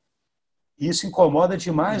 sabe? Isso incomoda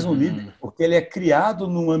demais um líder, Uhum. porque ele é criado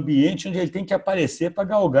num ambiente onde ele tem que aparecer para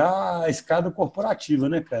galgar a escada corporativa,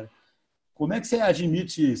 né, cara? Como é que você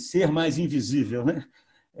admite ser mais invisível, né?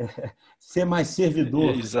 Ser mais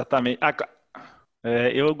servidor. Exatamente.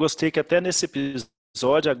 Eu gostei que até nesse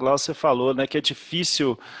episódio a Glaucia falou, né, que é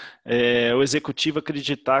difícil o executivo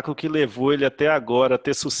acreditar que o que levou ele até agora a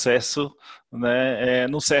ter sucesso, né,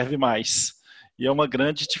 não serve mais. E é uma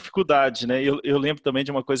grande dificuldade, né? Eu lembro também de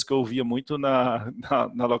uma coisa que eu ouvia muito na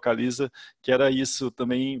Localiza, que era isso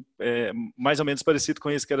também, mais ou menos parecido com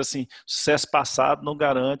isso, que era assim, sucesso passado não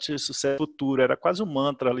garante sucesso futuro. Era quase um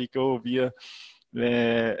mantra ali que eu ouvia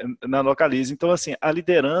na Localiza. Então, assim, a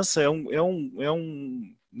liderança é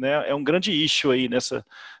um grande issue aí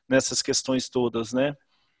nessas questões todas, né?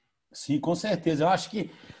 Sim, com certeza. Eu acho que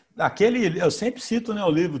eu sempre cito, né, o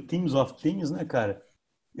livro Teams of Teams, né, cara?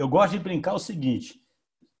 Eu gosto de brincar o seguinte,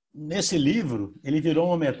 nesse livro, ele virou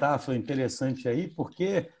uma metáfora interessante aí,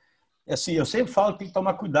 porque assim, eu sempre falo que tem que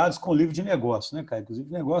tomar cuidado com o livro de negócio, né, cara? Inclusive,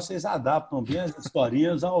 negócio eles adaptam bem as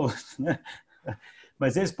historinhas ao outro, né?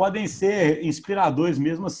 Mas eles podem ser inspiradores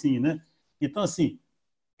mesmo assim, né? Então, assim,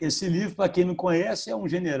 esse livro, para quem não conhece, é um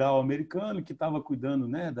general americano que estava cuidando,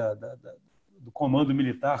 né, do comando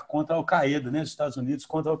militar contra a Al-Qaeda, né, dos Estados Unidos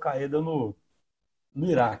contra a Al-Qaeda no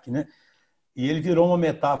Iraque, né? E ele virou uma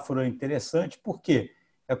metáfora interessante, porque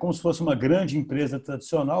é como se fosse uma grande empresa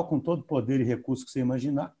tradicional, com todo o poder e recurso que você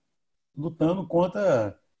imaginar, lutando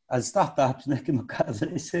contra as startups, né? Que no caso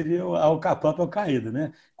aí seria a própria Al-Qaeda,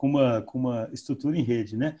 né? Com uma estrutura em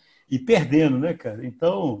rede, né? E perdendo, né, cara?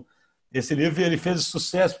 Então, esse livro ele fez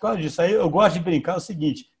sucesso por causa disso. Aí eu gosto de brincar o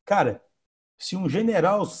seguinte, cara, se um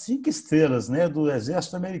general 5 estrelas, né, do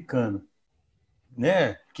exército americano,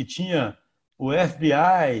 né, que tinha o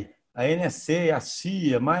FBI, a NSA, a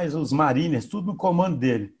CIA, mais os Marines, tudo no comando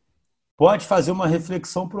dele, pode fazer uma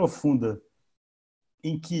reflexão profunda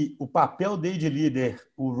em que o papel dele de líder,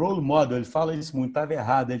 o role model, ele fala isso muito, estava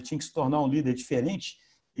errado, ele tinha que se tornar um líder diferente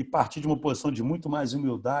e partir de uma posição de muito mais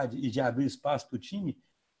humildade e de abrir espaço para o time.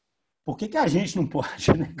 Por que a gente não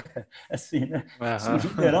pode, né, cara? Assim, né? Se o Aham.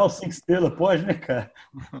 general 5 estrelas pode, né, cara?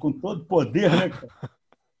 Com todo poder, né, cara?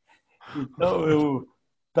 Então,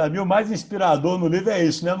 para mim, o mais inspirador no livro é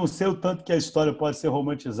isso, né? Eu não sei o tanto que a história pode ser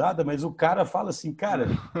romantizada, mas o cara fala assim, cara,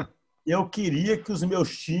 eu queria que os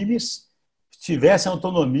meus times tivessem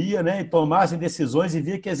autonomia, né, e tomassem decisões e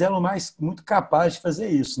via que eles eram muito capazes de fazer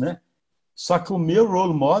isso, né? Só que o meu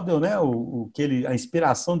role model, né, a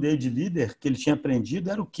inspiração dele de líder que ele tinha aprendido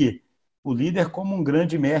era o quê? O líder como um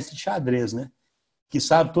grande mestre de xadrez, né? Que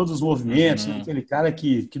sabe todos os movimentos, né? Uhum. Aquele cara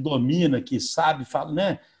que domina, que sabe, fala,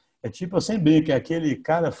 né? É tipo, eu sempre brinco, é aquele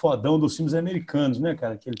cara fodão dos filmes americanos, né,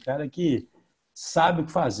 cara? Aquele cara que sabe o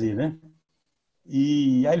que fazer, né?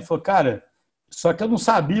 E aí ele falou, cara, só que eu não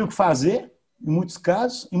sabia o que fazer em muitos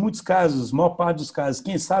casos, a maior parte dos casos,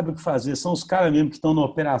 quem sabe o que fazer são os caras mesmo que estão na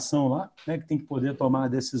operação lá, né, que tem que poder tomar a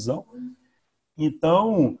decisão.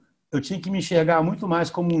 Então, eu tinha que me enxergar muito mais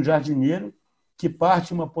como um jardineiro que parte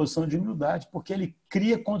de uma posição de humildade, porque ele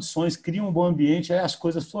cria condições, cria um bom ambiente, aí as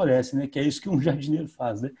coisas florescem, né? Que é isso que um jardineiro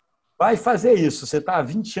faz, né? Vai fazer isso. Você está há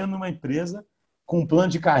 20 anos numa empresa, com um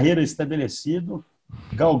plano de carreira estabelecido,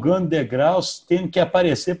 galgando degraus, tendo que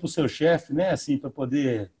aparecer para o seu chefe, né? Assim, para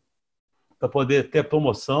poder ter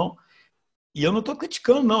promoção. E eu não estou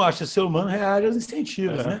criticando, não. Acho que o ser humano reage aos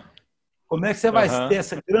incentivos, né? Como é que você vai ter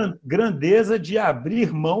essa grandeza de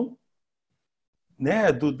abrir mão,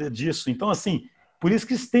 né, disso? Então, assim, por isso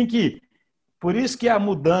que isso tem que, por isso que a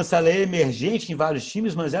mudança ela é emergente em vários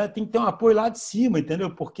times, mas ela tem que ter um apoio lá de cima,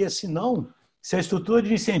 entendeu? Porque senão, se a estrutura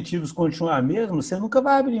de incentivos continuar a mesma, você nunca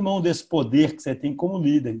vai abrir mão desse poder que você tem como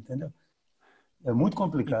líder, entendeu? É muito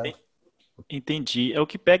complicado. Entendi. É o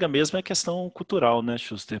que pega mesmo é a questão cultural, né,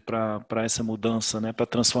 Schuster, para essa mudança, né, para a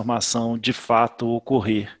transformação de fato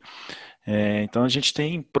ocorrer. Então a gente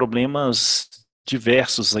tem problemas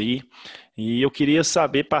diversos aí, e eu queria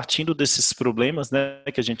saber, partindo desses problemas, né,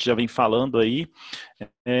 que a gente já vem falando aí,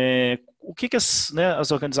 o que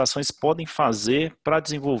as organizações podem fazer para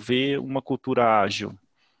desenvolver uma cultura ágil?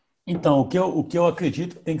 Então, o que eu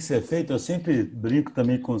acredito que tem que ser feito, eu sempre brinco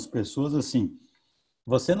também com as pessoas assim,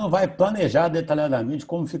 você não vai planejar detalhadamente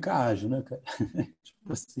como ficar ágil, né, cara?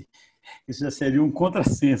 Tipo assim, isso já seria um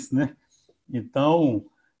contrassenso, né? Então,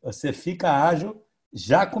 você fica ágil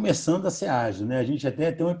já começando a ser ágil, né? A gente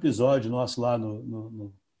até tem um episódio nosso lá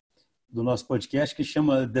do nosso podcast que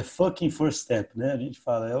chama The Fucking First Step, né? A gente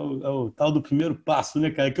fala, é o tal do primeiro passo, né,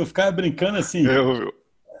 cara? Que eu ficava brincando assim,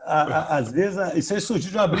 às vezes, isso aí surgiu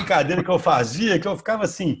de uma brincadeira que eu fazia, que eu ficava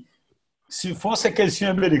assim, se fosse aquele time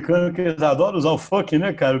americano que eles adoram usar o fucking,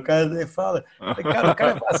 né, cara? O cara fala, cara, o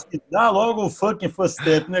cara fala assim, dá logo o fucking first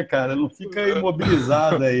step, né, cara? Não fica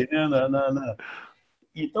imobilizado aí, né?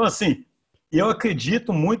 Então, assim, eu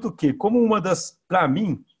acredito muito que, como uma das, para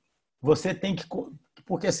mim, você tem que,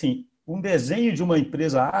 porque assim, um desenho de uma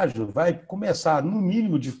empresa ágil vai começar, no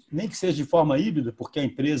mínimo, nem que seja de forma híbrida, porque a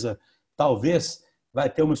empresa talvez vai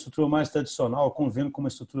ter uma estrutura mais tradicional, convivendo com uma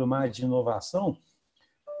estrutura mais de inovação,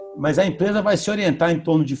 mas a empresa vai se orientar em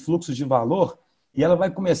torno de fluxos de valor e ela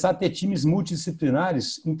vai começar a ter times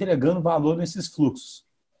multidisciplinares entregando valor nesses fluxos.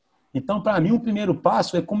 Então, para mim, o primeiro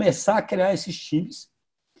passo é começar a criar esses times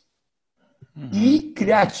e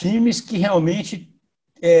criar times que realmente,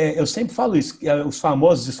 eu sempre falo isso, os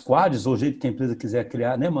famosos squads, ou o jeito que a empresa quiser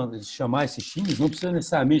criar, né, chamar esses times, não precisa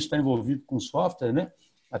necessariamente estar envolvido com software, né?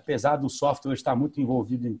 Apesar do software estar muito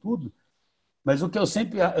envolvido em tudo, mas o que eu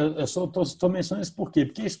sempre, eu estou mencionando isso por quê?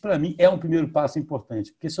 Porque isso, para mim, é um primeiro passo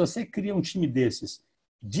importante. Porque se você cria um time desses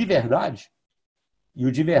de verdade, e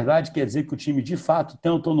o de verdade quer dizer que o time, de fato,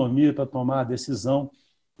 tem autonomia para tomar a decisão,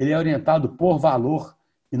 ele é orientado por valor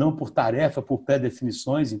e não por tarefa, por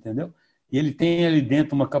pré-definições, entendeu? E ele tem ali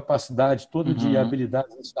dentro uma capacidade toda de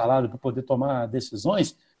habilidades instaladas para poder tomar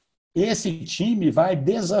decisões, esse time vai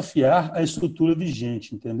desafiar a estrutura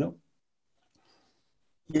vigente, entendeu?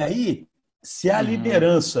 E aí, se a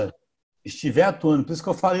liderança estiver atuando, por isso que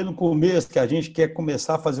eu falei no começo que a gente quer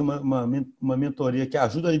começar a fazer uma mentoria que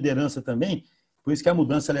ajuda a liderança também, por isso que a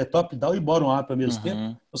mudança ela é top-down e bottom-up ao mesmo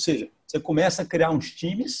tempo. Ou seja, você começa a criar uns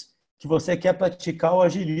times que você quer praticar o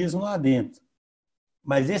agilismo lá dentro.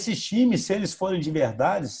 Mas esses times, se eles forem de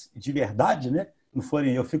verdade, né? Não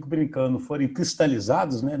forem, eu fico brincando, não forem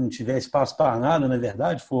cristalizados, né? Não tiver espaço para nada, na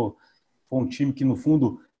verdade, for um time que, no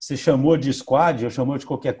fundo, você chamou de squad, ou chamou de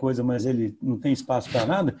qualquer coisa, mas ele não tem espaço para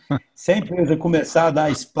nada, se a empresa começar a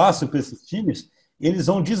dar espaço para esses times, eles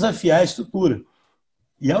vão desafiar a estrutura.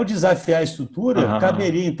 E ao desafiar a estrutura,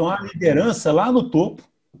 caberia, então, a liderança lá no topo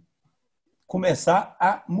começar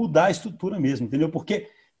a mudar a estrutura mesmo, entendeu? Porque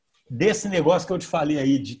desse negócio que eu te falei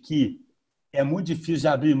aí, de que é muito difícil de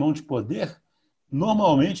abrir mão de poder,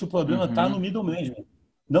 normalmente o problema está no middle management.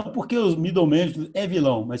 Não porque o middle management é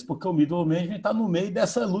vilão, mas porque o middle management está no meio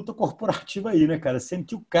dessa luta corporativa aí, né, cara? Sendo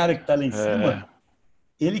que o cara que está lá em cima,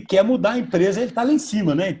 ele quer mudar a empresa, ele está lá em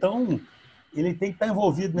cima, né? Então, ele tem que estar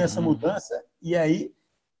envolvido nessa mudança. E aí,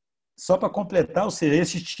 só para completar, ou seja,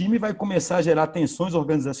 esse time vai começar a gerar tensões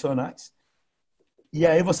organizacionais. E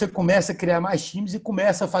aí você começa a criar mais times e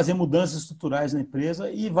começa a fazer mudanças estruturais na empresa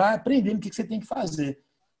e vai aprendendo o que você tem que fazer.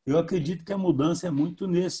 Eu acredito que a mudança é muito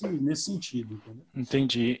nesse sentido. Entendeu?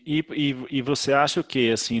 Entendi. E você acha o quê,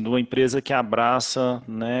 assim, numa empresa que abraça,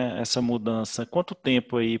 né, essa mudança, quanto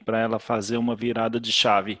tempo aí para ela fazer uma virada de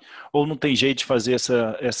chave? Ou não tem jeito de fazer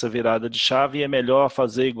essa virada de chave e é melhor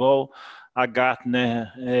fazer igual a Gartner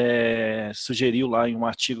sugeriu lá em um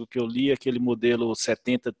artigo que eu li, aquele modelo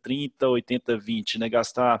 70-30, 80-20, né,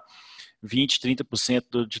 gastar 20%,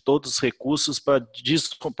 30% de todos os recursos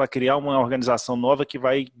para criar uma organização nova que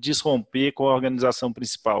vai desromper com a organização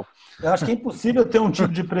principal. Eu acho que é impossível ter um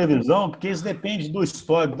tipo de previsão, porque isso depende do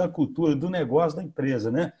histórico, da cultura, do negócio da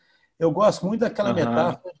empresa, né? Eu gosto muito daquela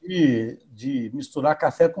metáfora de misturar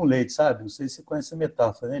café com leite, sabe? Não sei se você conhece a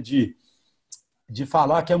metáfora, né? De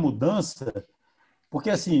falar que a mudança... Porque,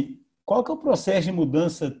 assim, qual que é o processo de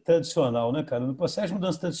mudança tradicional, né, cara? No processo de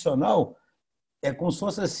mudança tradicional, é como se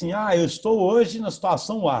fosse assim, eu estou hoje na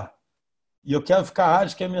situação A e eu quero ficar A,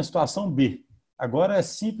 que é a minha situação B. Agora é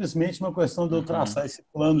simplesmente uma questão de eu traçar esse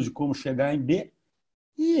plano de como chegar em B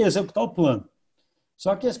e executar o plano.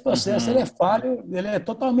 Só que esse processo ele é falho, ele é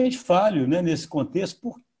totalmente falho, né, nesse contexto.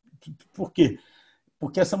 Por quê?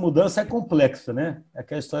 Porque essa mudança é complexa, né? É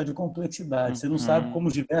aquela história de complexidade. Você não sabe como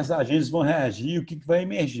os diversos agentes vão reagir, o que vai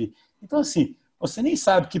emergir. Então, assim, você nem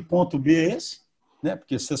sabe que ponto B é esse, né?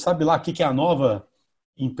 Porque você sabe lá o que é a nova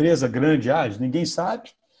empresa grande age, ninguém sabe.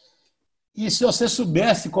 E se você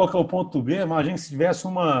soubesse qual que é o ponto B, imagina se tivesse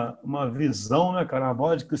uma visão, né, cara, uma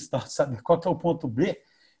bola de cristal, saber qual que é o ponto B,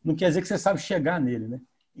 não quer dizer que você sabe chegar nele, né?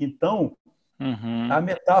 Então, a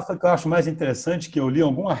metáfora que eu acho mais interessante, que eu li em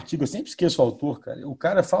algum artigo, eu sempre esqueço o autor, cara, o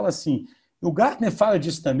cara fala assim, o Gartner fala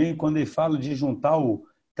disso também, quando ele fala de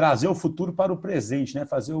trazer o futuro para o presente, né?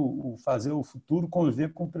 Fazer o futuro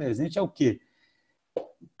conviver com o presente é o quê?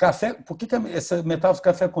 Café, por que essa metáfora de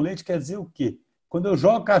café com leite quer dizer o quê? Quando eu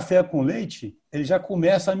jogo café com leite, ele já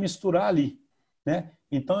começa a misturar ali, né?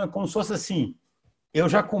 Então é como se fosse assim, eu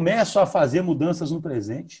já começo a fazer mudanças no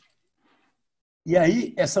presente, e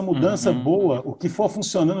aí essa mudança boa, o que for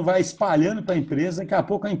funcionando vai espalhando para a empresa, daqui a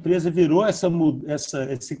pouco a empresa virou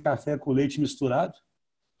esse café com leite misturado.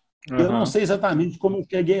 Eu não sei exatamente como eu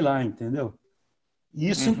cheguei lá, entendeu? E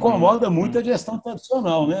isso incomoda muito a gestão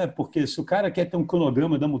tradicional, né? Porque se o cara quer ter um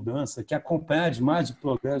cronograma da mudança, quer acompanhar demais o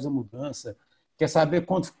progresso da mudança, quer saber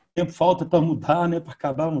quanto tempo falta para mudar, né? Para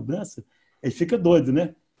acabar a mudança, ele fica doido,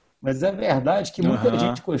 né? Mas é verdade que muita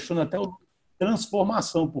gente questiona até o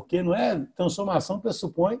transformação, porque não é transformação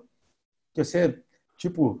pressupõe que você,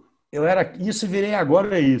 tipo, eu era isso e virei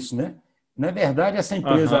agora é isso, né? Na verdade, essa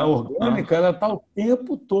empresa orgânica, ela está o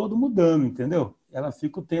tempo todo mudando, entendeu? Ela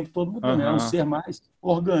fica o tempo todo mudando. É um ser mais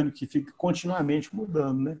orgânico, que fica continuamente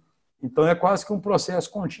mudando, né? Então, é quase que um processo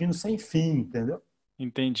contínuo sem fim, entendeu?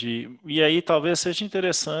 Entendi. E aí talvez seja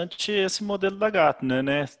interessante esse modelo da Gartner,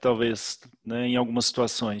 né? Talvez, né, em algumas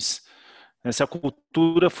situações. Se a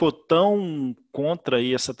cultura for tão contra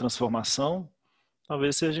aí essa transformação,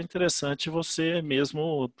 talvez seja interessante você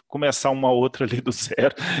mesmo começar uma outra ali do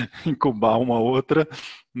zero, incubar uma outra,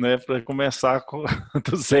 né, para começar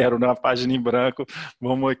do zero, na página em branco.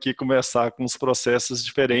 Vamos aqui começar com os processos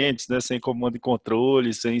diferentes, né, sem comando e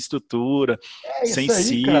controle, sem estrutura, É sem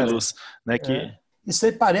isso aí, cara. silos, né, que... Isso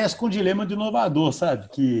aí parece com um dilema de inovador, sabe?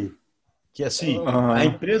 Que assim, a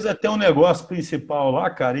empresa tem um negócio principal lá,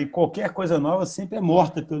 cara, e qualquer coisa nova sempre é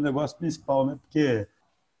morta pelo negócio principal, né? Porque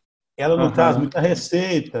ela não traz muita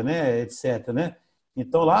receita, né, etc, né?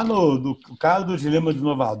 Então, lá no caso do dilema do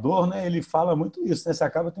inovador, né, ele fala muito isso, né? Você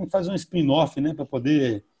acaba tendo que fazer um spin-off, né, para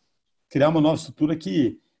poder criar uma nova estrutura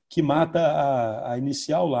que mata a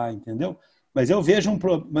inicial lá, entendeu? Mas eu vejo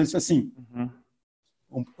mas assim,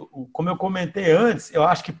 como eu comentei antes, eu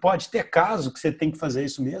acho que pode ter caso que você tem que fazer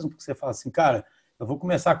isso mesmo, porque você fala assim, cara, eu vou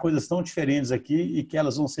começar coisas tão diferentes aqui e que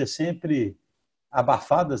elas vão ser sempre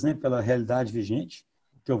abafadas, né, pela realidade vigente,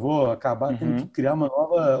 que eu vou acabar tendo que criar uma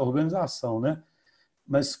nova organização, né?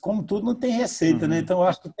 Mas, como tudo, não tem receita, né? Então, eu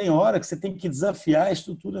acho que tem hora que você tem que desafiar a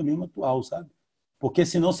estrutura mesmo atual, sabe? Porque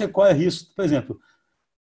senão você corre risco. Por exemplo,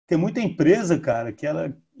 tem muita empresa, cara, que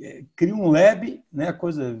ela cria um lab, né?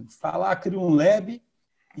 Cria um lab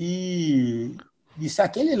e se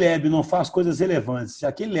aquele lab não faz coisas relevantes, se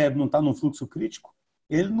aquele lab não está num fluxo crítico,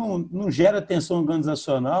 ele não gera tensão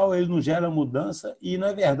organizacional, ele não gera mudança e,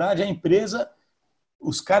 na verdade, a empresa,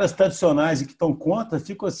 os caras tradicionais que estão contra,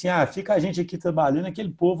 ficam assim, fica a gente aqui trabalhando, aquele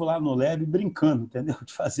povo lá no lab brincando, entendeu?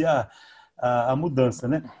 De fazer a mudança,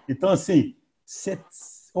 né? Então, assim,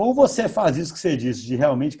 ou você faz isso que você disse, de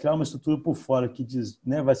realmente criar uma estrutura por fora que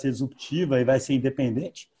né, vai ser disruptiva e vai ser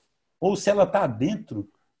independente, ou se ela está dentro,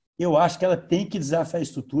 eu acho que ela tem que desafiar a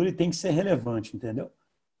estrutura e tem que ser relevante, entendeu?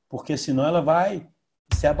 Porque senão ela vai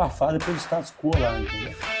ser abafada pelo status quo lá,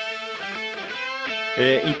 entendeu?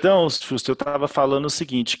 Então, Justo, eu estava falando o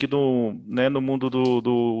seguinte, que no mundo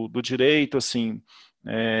do direito, assim,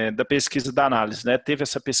 da pesquisa e da análise, né? Teve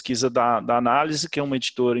essa pesquisa da análise, que é uma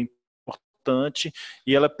editora importante,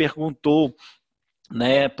 e ela perguntou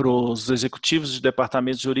né, para os executivos de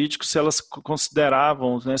departamentos jurídicos, se elas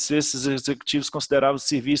consideravam, né, se esses executivos consideravam os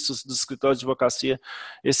serviços dos escritórios de advocacia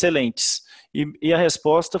excelentes. E a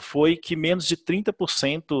resposta foi que menos de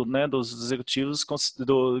 30%, né, dos executivos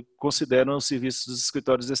consideram os serviços dos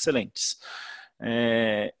escritórios excelentes.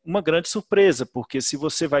 Uma grande surpresa, porque se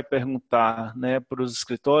você vai perguntar, né, para os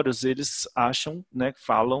escritórios, eles acham, né,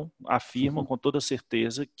 afirmam com toda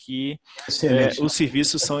certeza que os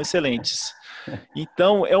serviços são excelentes.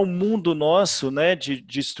 Então, é um mundo nosso, né,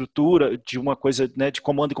 de estrutura, de uma coisa, né, de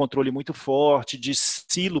comando e controle muito forte, de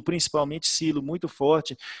silo, principalmente silo muito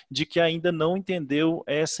forte, de que ainda não entendeu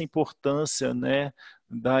essa importância, né,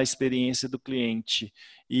 da experiência do cliente.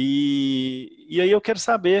 E aí eu quero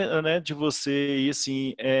saber, né, de você, e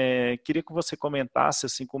assim, queria que você comentasse,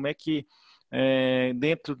 assim, como é que,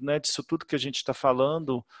 dentro, né, disso tudo que a gente está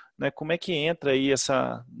falando, né, como é que entra aí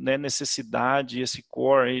essa, né, necessidade, esse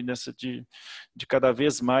core aí, de cada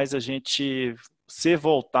vez mais a gente ser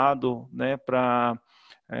voltado, né, para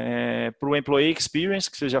o employee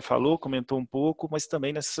experience, que você já falou, comentou um pouco, mas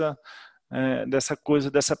também dessa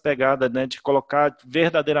coisa, dessa pegada, né, de colocar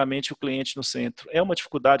verdadeiramente o cliente no centro. É uma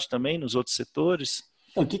dificuldade também nos outros setores?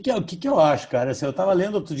 Então, o que que eu acho, cara? Assim, eu estava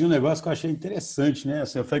lendo outro dia um negócio que eu achei interessante, né?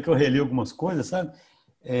 Assim, eu falei que eu reli algumas coisas, sabe?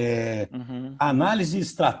 A análise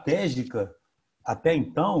estratégica, até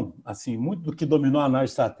então, assim, muito do que dominou a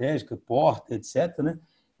análise estratégica, Porter, etc., né?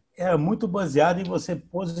 Era muito baseado em você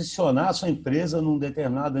posicionar a sua empresa num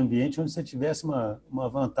determinado ambiente onde você tivesse uma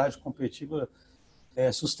vantagem competitiva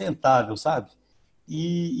sustentável, sabe?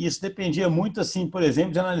 E isso dependia muito, assim, por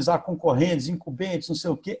exemplo, de analisar concorrentes, incumbentes, não sei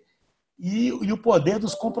o quê, e o poder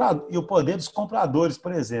dos compradores,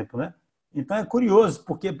 por exemplo, né? Então é curioso,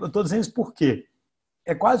 porque eu estou dizendo isso porque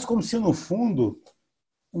é quase como se, no fundo,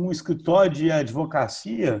 um escritório de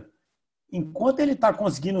advocacia, enquanto ele está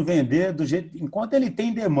conseguindo vender do jeito, enquanto ele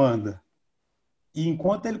tem demanda e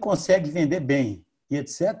enquanto ele consegue vender bem e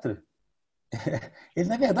etc., ele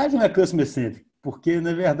na verdade não é customer centric, porque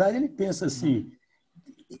na verdade ele pensa assim,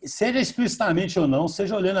 seja explicitamente ou não,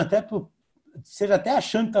 seja olhando até seja até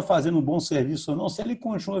achando que está fazendo um bom serviço ou não, se ele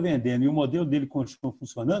continua vendendo e o modelo dele continua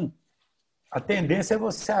funcionando, a tendência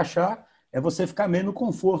é você ficar meio no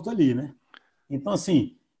conforto ali, né? Então,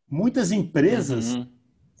 assim, muitas empresas,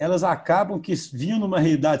 elas acabam que vinham numa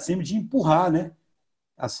realidade sempre de empurrar, né?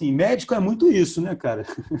 Assim, médico é muito isso, né, cara?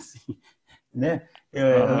 Assim, né?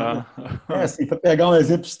 Assim, para pegar um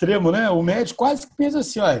exemplo extremo, né? O médico quase que pensa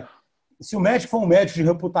assim, olha, se o médico for um médico de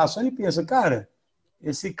reputação, ele pensa, cara,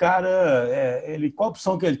 esse cara, qual a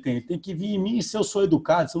opção que ele tem? Ele tem que vir em mim se eu sou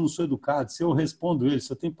educado, se eu não sou educado, se eu respondo ele,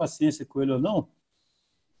 se eu tenho paciência com ele ou não.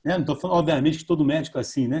 Né? Não estou falando, obviamente, que todo médico é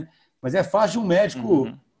assim, né? Mas é fácil de um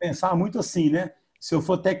médico pensar muito assim, né? Se eu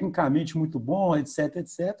for tecnicamente muito bom, etc,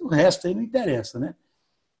 etc, o resto aí não interessa, né?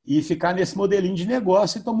 E ficar nesse modelinho de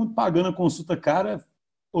negócio e todo mundo pagando a consulta cara,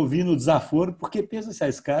 ouvindo o desaforo, porque pensa assim,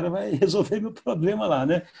 esse cara vai resolver meu problema lá,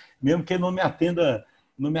 né? Mesmo que ele não me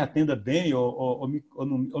atenda bem ou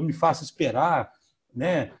me faça esperar,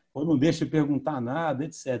 né? Ou não deixe perguntar nada,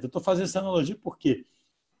 etc. Eu estou fazendo essa analogia porque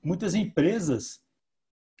muitas empresas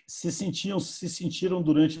se sentiram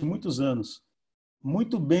durante muitos anos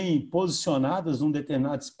muito bem posicionadas num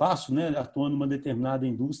determinado espaço, né? Atuando numa determinada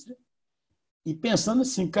indústria, e pensando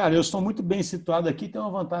assim, cara, eu estou muito bem situado aqui, tenho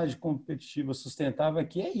uma vantagem competitiva sustentável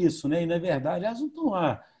aqui, é isso, né? E na verdade elas não estão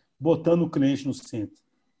lá botando o cliente no centro.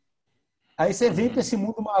 Aí você vem para esse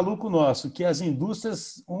mundo maluco nosso, que as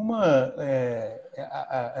indústrias,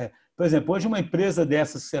 por exemplo, hoje uma empresa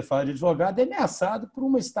dessas que você fala de advogado é ameaçada por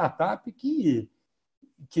uma startup de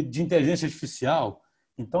inteligência artificial.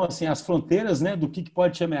 Então, assim, as fronteiras, né, do que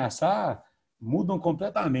pode te ameaçar mudam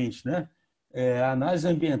completamente, né? A análise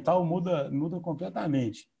ambiental muda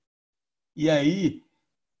completamente. E aí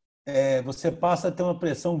você passa a ter uma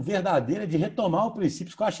pressão verdadeira de retomar o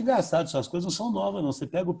princípio, que eu acho engraçado, essas coisas não são novas, não. Você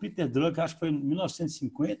pega o Peter Drucker, acho que foi em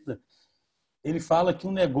 1950, ele fala que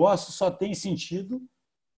um negócio só tem sentido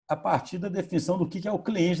a partir da definição do que é o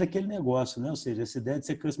cliente daquele negócio, né? Ou seja, essa ideia de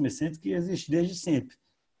ser customer centric que existe desde sempre.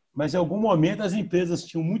 Mas, em algum momento, as empresas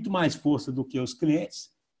tinham muito mais força do que os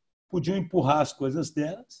clientes, podiam empurrar as coisas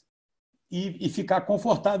delas e ficar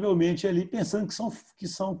confortavelmente ali pensando que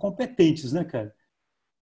são competentes, né, cara?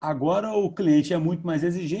 Agora o cliente é muito mais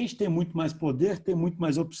exigente, tem muito mais poder, tem muito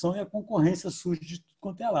mais opção e a concorrência surge de tudo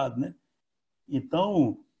quanto é lado, né?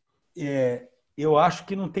 Então, eu acho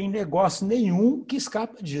que não tem negócio nenhum que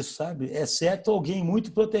escapa disso, sabe? Exceto alguém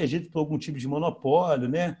muito protegido por algum tipo de monopólio,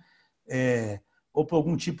 né? Ou por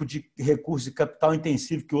algum tipo de recurso de capital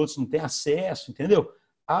intensivo que outros não têm acesso, entendeu?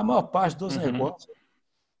 A maior parte dos negócios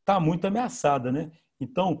está muito ameaçada, né?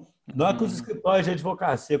 Então, na hora que os escritórios de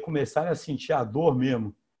advocacia começarem a sentir a dor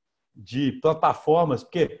mesmo de plataformas,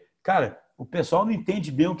 porque, cara, o pessoal não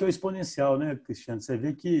entende bem o que é o exponencial, né, Cristiano? Você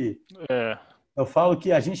vê que eu falo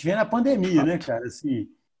que a gente vê na pandemia, né, cara? Assim,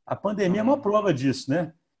 a pandemia é uma prova disso,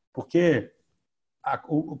 né? Porque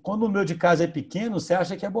quando o meu de casa é pequeno, você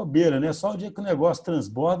acha que é bobeira, né? Só o dia que o negócio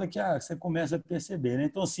transborda que você começa a perceber, né?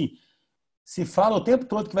 Então, assim, se fala o tempo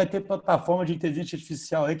todo que vai ter plataforma de inteligência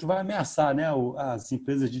artificial aí que vai ameaçar, né, as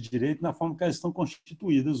empresas de direito na forma que elas estão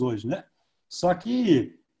constituídas hoje, né? Só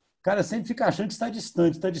que o cara sempre fica achando que está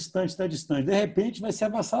distante, está distante, está distante. De repente vai ser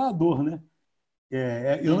avassalador, né?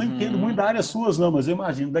 Eu não entendo muito da área suas, não, mas eu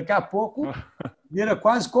imagino. Daqui a pouco vira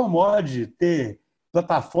quase commodity ter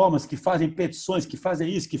plataformas que fazem petições, que fazem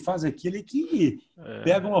isso, que fazem aquilo, e que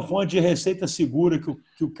pegam uma fonte de receita segura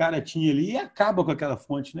que o cara tinha ali e acaba com aquela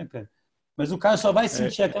fonte, né, cara? Mas o cara só vai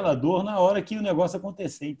sentir aquela dor na hora que o negócio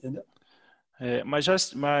acontecer, entendeu? Mas já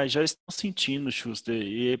estão sentindo, Schuster,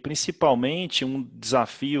 e principalmente um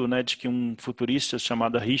desafio, né, de que um futurista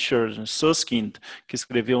chamado Richard Susskind, que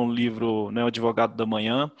escreveu um livro, né, O Advogado da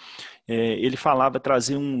Manhã, ele falava,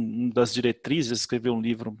 trazia um das diretrizes, escreveu um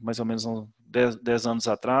livro mais ou menos uns 10 anos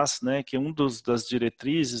atrás, né, que das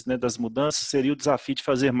diretrizes, né, das mudanças seria o desafio de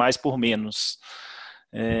fazer mais por menos.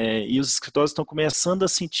 E os escritórios estão começando a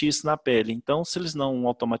sentir isso na pele. Então, se eles não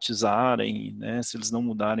automatizarem, né, se eles não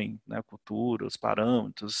mudarem, né, a cultura, os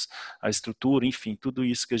parâmetros, a estrutura, enfim, tudo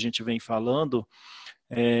isso que a gente vem falando,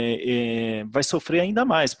 vai sofrer ainda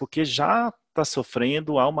mais, porque já está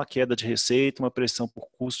sofrendo, há uma queda de receita, uma pressão por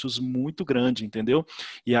custos muito grande, entendeu?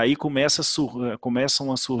 E aí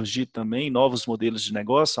começam a surgir também novos modelos de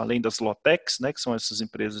negócio, além das Lotex, né, que são essas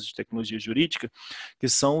empresas de tecnologia jurídica, que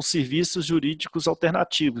são os serviços jurídicos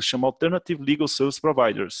alternativos, chama Alternative Legal Service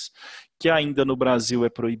Providers, que ainda no Brasil é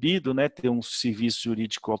proibido, né, ter um serviço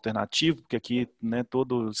jurídico alternativo, porque aqui, né,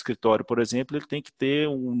 todo escritório, por exemplo, ele tem que ter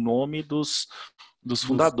um nome dos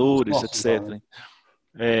fundadores, etc. Né?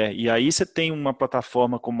 E aí você tem uma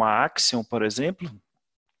plataforma como a Axiom, por exemplo,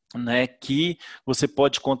 né, que você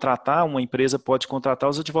pode contratar, uma empresa pode contratar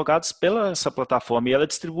os advogados pela essa plataforma e ela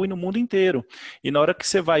distribui no mundo inteiro. E na hora que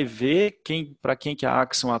você vai ver para quem que a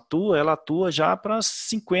Axiom atua, ela atua já para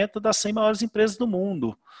 50 das 100 maiores empresas do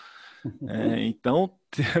mundo. Então,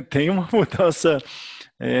 tem uma mudança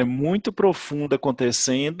muito profunda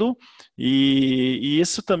acontecendo e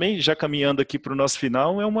isso também, já caminhando aqui para o nosso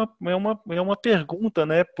final, é uma pergunta,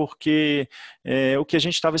 né? Porque o que a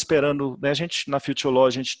gente estava esperando, né? A gente, na Future Law, a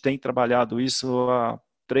gente tem trabalhado isso há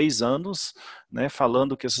 3 anos, né,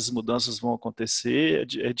 falando que essas mudanças vão acontecer.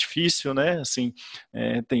 É difícil, né, assim,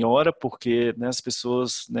 tem hora, porque, né, as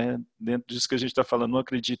pessoas, né, dentro disso que a gente está falando, não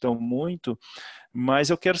acreditam muito, mas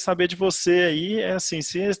eu quero saber de você aí, assim,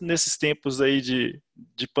 se nesses tempos aí de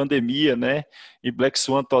pandemia, né, e Black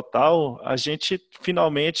Swan total, a gente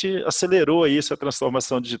finalmente acelerou aí essa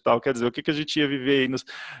transformação digital, quer dizer, o que a gente ia viver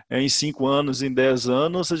aí em 5 anos, em 10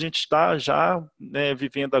 anos, a gente está já, né,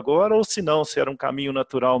 vivendo agora, ou se não, se era um caminho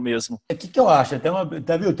natural mesmo? O que eu acho? Tem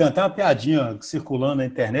até uma piadinha circulando na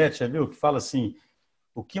internet, já viu? Que fala assim,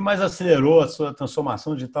 o que mais acelerou a sua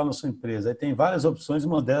transformação digital na sua empresa? Aí tem várias opções,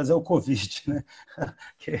 uma delas é o Covid, né?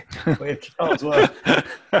 Que foi o que causou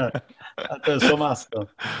a transformação.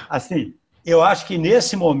 Assim, eu acho que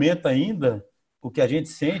nesse momento ainda, o que a gente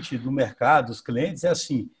sente do mercado, dos clientes, é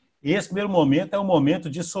assim, esse primeiro momento é um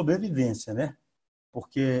momento de sobrevivência, né?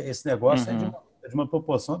 Porque esse negócio é de uma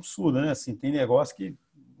proporção absurda, né? Assim, tem negócio que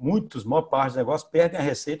maior parte dos negócios perdem a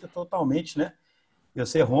receita totalmente, né? E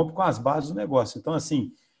você rompe com as bases do negócio. Então,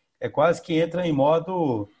 assim, é quase que entra em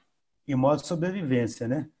modo sobrevivência,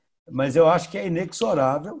 né? Mas eu acho que é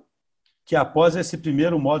inexorável que após esse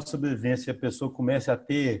primeiro modo de sobrevivência a pessoa comece a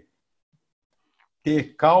ter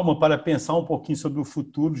calma para pensar um pouquinho sobre o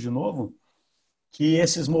futuro de novo, que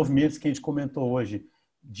esses movimentos que a gente comentou hoje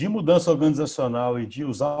de mudança organizacional e de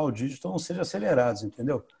usar o digital não sejam acelerados,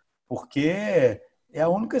 entendeu? Porque é a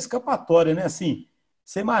única escapatória, né? Assim,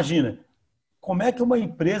 você imagina, como é que uma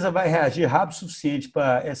empresa vai reagir rápido o suficiente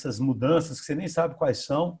para essas mudanças que você nem sabe quais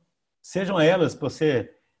são, sejam elas para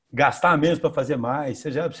você gastar menos para fazer mais,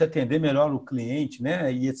 seja elas para você atender melhor o cliente,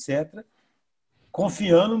 né? E etc.,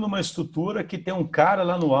 confiando numa estrutura que tem um cara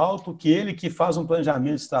lá no alto, que ele que faz um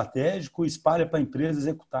planejamento estratégico e espalha para a empresa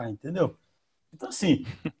executar, entendeu? Então, assim,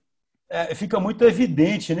 fica muito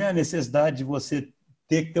evidente, né, a necessidade de você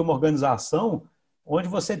ter que ter uma organização onde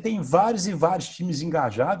você tem vários e vários times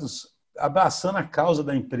engajados, abraçando a causa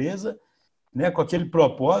da empresa, né, com aquele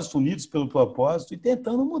propósito, unidos pelo propósito, e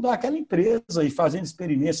tentando mudar aquela empresa, e fazendo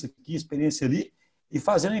experiência aqui, experiência ali, e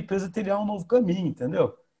fazendo a empresa trilhar um novo caminho,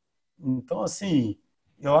 entendeu? Então, assim,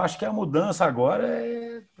 Eu acho que a mudança agora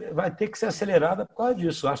vai ter que ser acelerada por causa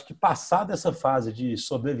disso. Eu acho que passar dessa fase de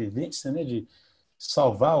sobrevivência, né, de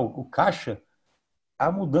salvar o caixa,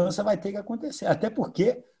 a mudança vai ter que acontecer. Até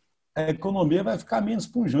porque a economia vai ficar menos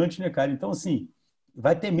pujante, né, cara? Então, assim,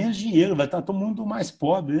 vai ter menos dinheiro, vai estar todo mundo mais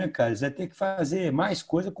pobre, né, cara? Você vai ter que fazer mais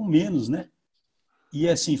coisa com menos, né? E,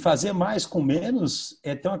 assim, fazer mais com menos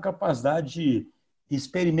é ter uma capacidade de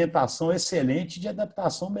experimentação excelente, de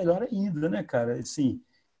adaptação melhor ainda, né, cara? Assim,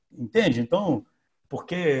 entende? Então,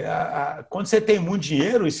 porque quando você tem muito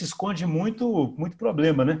dinheiro, isso esconde muito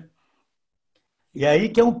problema, né? E aí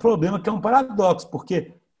que é um problema, que é um paradoxo,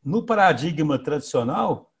 porque no paradigma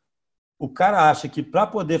tradicional, o cara acha que para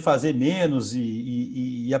poder fazer menos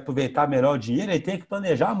e aproveitar melhor o dinheiro, ele tem que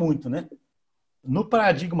planejar muito, né? No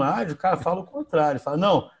paradigma ágil, o cara fala o contrário, fala,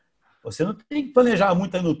 não, você não tem que planejar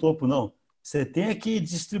muito aí no topo, não. Você tem que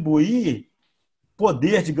distribuir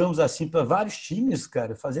poder, digamos assim, para vários times,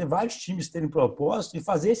 cara, fazer vários times terem propósito e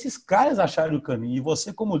fazer esses caras acharem o caminho. E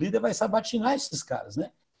você, como líder, vai sabatinar esses caras,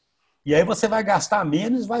 né? E aí você vai gastar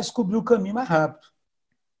menos e vai descobrir o caminho mais rápido.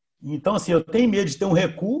 Então, assim, eu tenho medo de ter um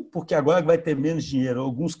recuo, porque agora vai ter menos dinheiro.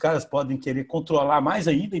 Alguns caras podem querer controlar mais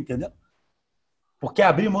ainda, entendeu? Porque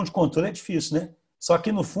abrir mão de controle é difícil, né? Só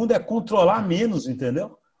que, no fundo, é controlar menos,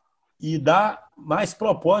 entendeu? E dar mais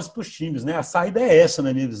propósito para os times, né? A saída é essa,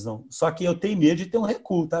 na minha visão. Só que eu tenho medo de ter um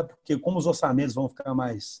recuo, tá? Porque como os orçamentos vão ficar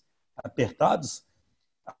mais apertados,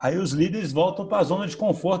 aí os líderes voltam para a zona de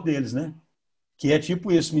conforto deles, né? Que é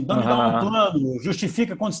tipo isso, me dá um Aham. plano,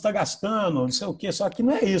 justifica quanto está gastando, não sei o quê, só que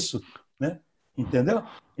não é isso, né? Entendeu?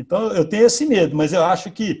 Então eu tenho esse medo, mas eu acho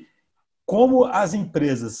que como as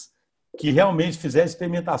empresas que realmente fizerem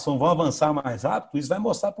experimentação vão avançar mais rápido, isso vai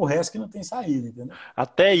mostrar para o resto que não tem saída, entendeu?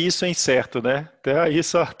 Até isso é incerto, né? Até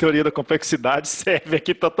isso a teoria da complexidade serve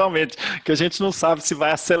aqui totalmente, que a gente não sabe se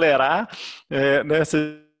vai acelerar, né? Se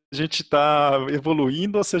a gente está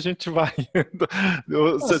evoluindo ou se a gente vai,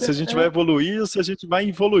 ou Você, se a gente vai evoluir ou se a gente vai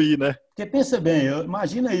evoluir, né? porque pensa bem,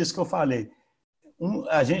 imagina isso que eu falei.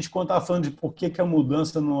 A gente, quando está falando de por que, que a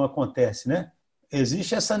mudança não acontece, né?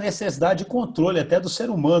 Existe essa necessidade de controle até do ser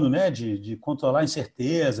humano, né? De controlar a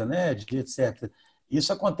incerteza, né? De etc.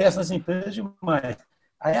 Isso acontece nas empresas demais.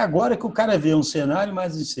 Aí agora que o cara vê um cenário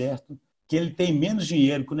mais incerto, que ele tem menos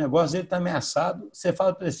dinheiro, que o negócio dele está ameaçado, você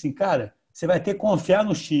fala para ele assim, cara, você vai ter que confiar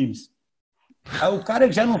nos times. Aí o cara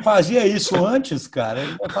que já não fazia isso antes, cara,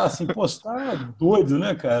 ele vai falar assim, pô, você tá doido,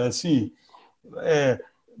 né, cara? Assim, é,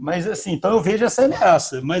 mas assim, então eu vejo essa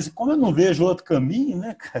ameaça, mas como eu não vejo outro caminho,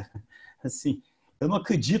 né, cara? Assim, eu não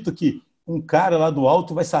acredito que um cara lá do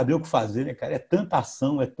alto vai saber o que fazer, né, cara? É tanta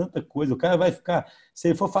ação, é tanta coisa. O cara vai ficar, se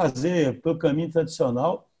ele for fazer pelo caminho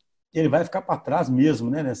tradicional, ele vai ficar para trás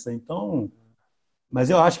mesmo, né, nessa. Então, mas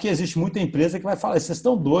eu acho que existe muita empresa que vai falar, vocês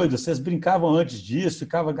estão doidos, vocês brincavam antes disso,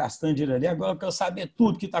 ficavam gastando dinheiro ali, agora eu quero saber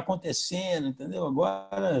tudo que está acontecendo, entendeu?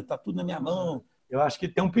 Agora está tudo na minha mão. Eu acho que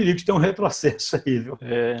tem um perigo de ter um retrocesso aí, viu?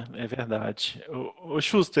 É verdade. Ô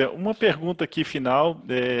Schuster, uma pergunta aqui final,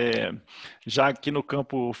 já aqui no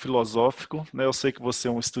campo filosófico, né? Eu sei que você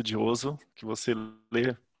é um estudioso, que você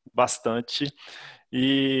lê bastante,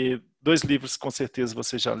 e dois livros com certeza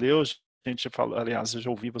você já leu. A gente falou, aliás, eu já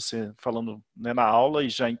ouvi você falando, né, na aula e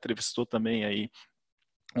já entrevistou também aí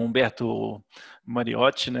o Humberto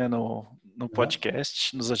Mariotti, né, no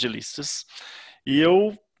podcast, nos Agilistas. E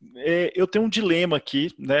eu tenho um dilema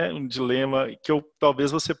aqui, né, um dilema que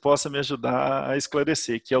talvez você possa me ajudar a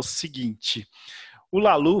esclarecer, que é o seguinte: o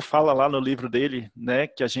Lalu fala lá no livro dele, né,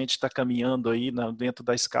 que a gente está caminhando aí dentro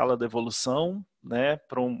da escala da evolução, né,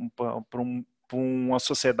 para uma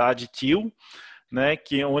sociedade teal, né,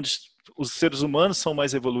 que onde os seres humanos são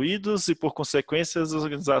mais evoluídos e, por consequência, as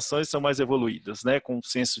organizações são mais evoluídas, né, com um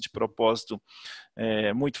senso de propósito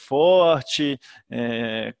muito forte,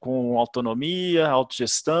 com autonomia,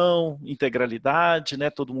 autogestão, integralidade, né,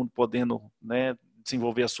 todo mundo podendo, né,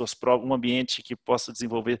 desenvolver as suas próprias, um ambiente que possa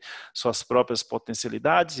desenvolver suas próprias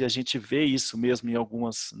potencialidades, e a gente vê isso mesmo em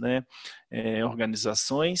algumas, né,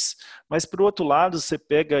 organizações. Mas, por outro lado, você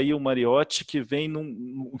pega aí o Mariotti, que vem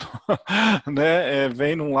né,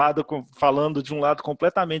 vem num lado, falando de um lado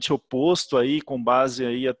completamente oposto aí, com base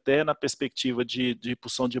aí até na perspectiva de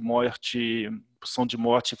pulsão de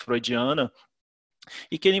morte freudiana,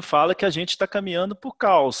 e que ele fala que a gente está caminhando por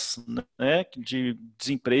caos, né, de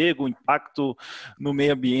desemprego, impacto no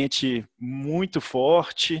meio ambiente muito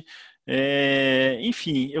forte.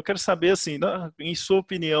 Enfim, eu quero saber, assim, em sua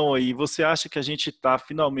opinião aí, você acha que a gente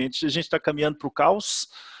está caminhando para o caos?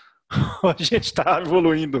 Ou a gente está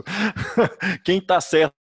evoluindo? Quem está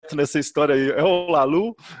certo certo nessa história aí? É o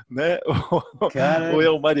Lalu, né? Cara, Ou é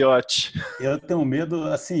o Mariotti? eu tenho medo,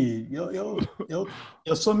 assim,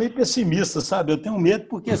 eu sou meio pessimista, sabe? Eu tenho medo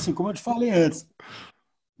porque, assim, como eu te falei antes,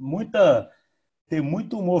 muita, tem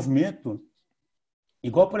muito movimento,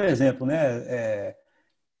 igual, por exemplo, né? É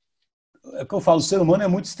o que eu falo, o ser humano é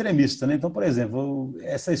muito extremista, né? Então, por exemplo,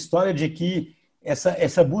 essa história de que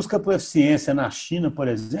essa busca por eficiência na China, por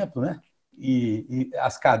exemplo, né? E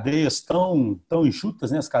as cadeias tão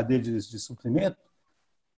enxutas, né? As cadeias de suprimento,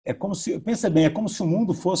 é como se, pensa bem, é como se o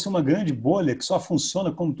mundo fosse uma grande bolha que só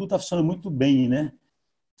funciona quando tudo está funcionando muito bem, né?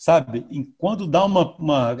 Sabe? E quando dá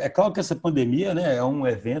é claro que essa pandemia, né, é um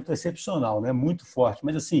evento excepcional, né? Muito forte,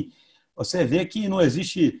 mas assim, você vê que não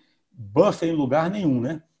existe buffer em lugar nenhum,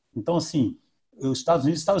 né? Então, assim, os Estados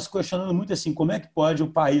Unidos estavam se questionando muito assim, como é que pode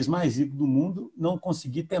o país mais rico do mundo não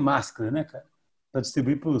conseguir ter máscara, né, cara? Para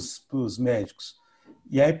distribuir para os médicos.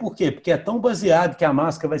 E aí, por quê? Porque é tão baseado que a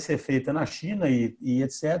máscara vai ser feita na China e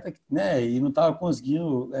etc., né? E não estava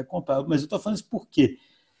conseguindo comprar. Mas eu estou falando isso por quê?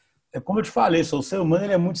 É como eu te falei, o ser humano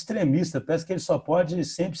ele é muito extremista, parece que ele só pode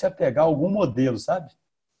sempre se apegar a algum modelo, sabe?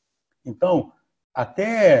 Então,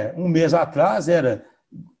 até um mês atrás era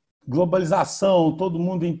globalização, todo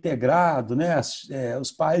mundo integrado, né?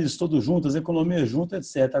 Os países todos juntos, as economias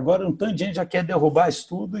juntas, etc. Agora, um tanto de gente já quer derrubar isso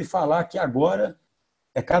tudo e falar que agora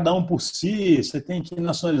é cada um por si, você tem que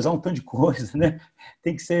nacionalizar um tanto de coisa, né?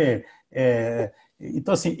 Tem que ser...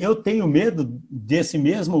 Então, assim, eu tenho medo desse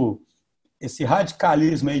mesmo... Esse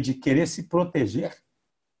radicalismo aí de querer se proteger,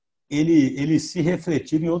 ele se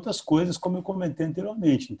refletir em outras coisas, como eu comentei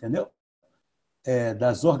anteriormente, entendeu?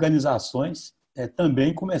 Das organizações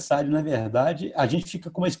também começarem, na verdade, a gente fica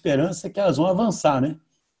com uma esperança que elas vão avançar, né?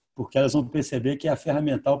 Porque elas vão perceber que a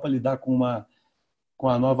ferramental para lidar com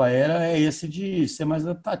a nova era é esse de ser mais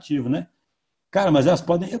adaptativo, né? Cara, mas elas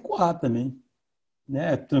podem recuar também,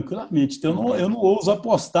 né? Tranquilamente. Então, eu não ouso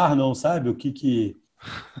apostar, não, sabe?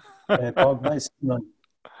 Qual vai ser, não.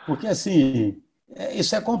 Porque, assim,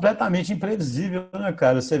 isso é completamente imprevisível, né,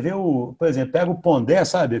 cara? Você vê por exemplo, pega o Pondé,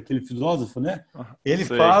 sabe? Aquele filósofo, né? Ele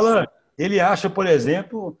Sei. fala, ele acha, por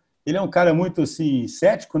exemplo, ele é um cara muito, assim,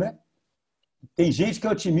 cético, né? Tem gente que é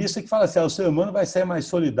otimista que fala assim, o ser humano vai ser mais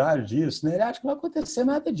solidário disso, né? Ele acha que não vai acontecer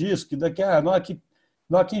nada disso, que na hora que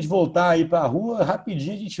a gente voltar aí para a rua,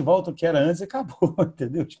 rapidinho a gente volta ao que era antes e acabou,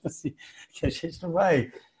 entendeu? Tipo assim, que a gente não vai...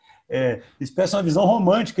 Expressa uma visão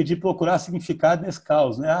romântica de procurar significado nesse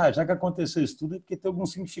caos, né? Já que aconteceu isso tudo, é porque tem algum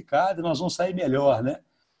significado e nós vamos sair melhor, né?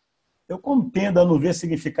 Eu, como tendo a não ver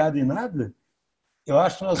significado em nada, eu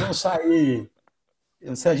acho que nós vamos sair...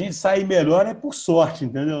 Se a gente sair melhor é por sorte,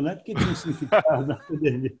 entendeu? Não é porque tem um significado na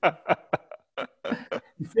pandemia.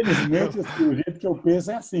 Infelizmente, assim, o jeito que eu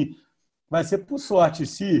penso é assim. Vai ser por sorte.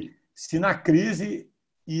 Se na crise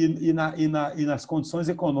e nas condições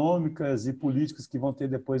econômicas e políticas que vão ter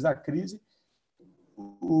depois da crise,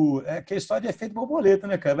 que a história de efeito borboleta,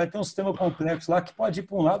 né, cara? Vai ter um sistema complexo lá que pode ir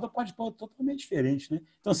para um lado ou pode ir para outro totalmente diferente, né?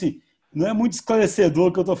 Então, assim, não é muito esclarecedor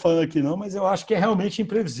o que eu estou falando aqui, não, mas eu acho que é realmente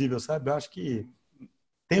imprevisível, sabe? Eu acho que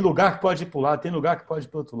tem lugar que pode ir para um lado, tem lugar que pode ir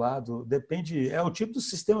para o outro lado. Depende, é o tipo de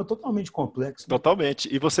sistema totalmente complexo. Né? Totalmente.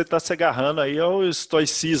 E você está se agarrando aí ao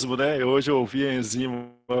estoicismo, né? Hoje eu ouvi a enzima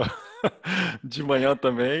de manhã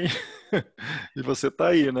também. E você está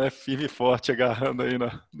aí, né? Firme e forte, agarrando aí no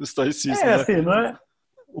estoicismo, né? Assim, não é?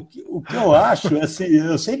 O que eu acho, assim,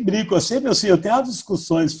 eu sempre brinco, assim, eu tenho altas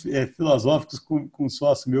discussões filosóficas com um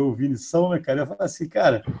sócio meu, o Vinição, né, cara? Eu falo assim,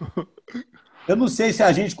 cara, eu não sei se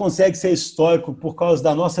a gente consegue ser estoico por causa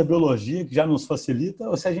da nossa biologia, que já nos facilita,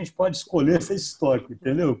 ou se a gente pode escolher ser estoico,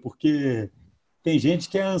 entendeu? Porque tem gente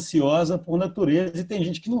que é ansiosa por natureza e tem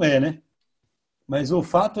gente que não é, né? Mas o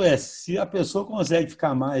fato é, se a pessoa consegue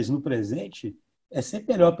ficar mais no presente, é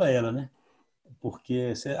sempre melhor para ela, né?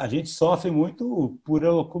 Porque a gente sofre muito por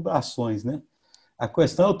elucubrações, né? A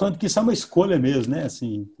questão é o tanto que isso é uma escolha mesmo, né?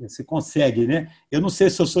 Assim, você consegue, né? Eu não sei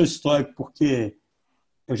se eu sou estoico porque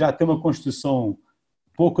eu já tenho uma constituição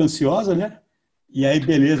pouco ansiosa, né? E aí,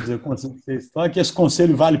 beleza, eu consigo ser estoico. Esse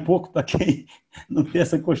conselho vale pouco para quem não tem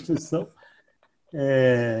essa constituição.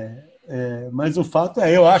 Mas o fato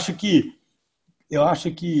é, eu acho que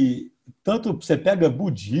tanto você pega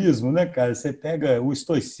budismo, né, cara? Você pega o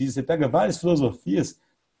estoicismo, você pega várias filosofias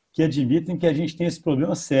que admitem que a gente tem esse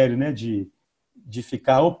problema sério, né, de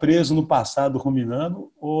ficar ou preso no passado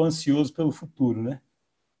ruminando ou ansioso pelo futuro, né?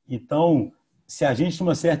 Então, se a gente,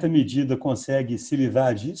 numa certa medida, consegue se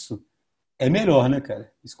livrar disso, é melhor, né,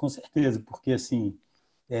 cara? Isso com certeza, porque, assim,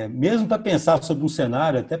 mesmo para pensar sobre um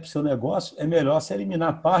cenário, até para o seu negócio, é melhor você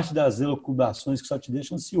eliminar parte das elucubrações que só te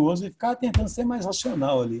deixam ansioso e ficar tentando ser mais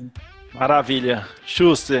racional ali. Né? Maravilha.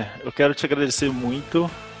 Schuster, eu quero te agradecer muito.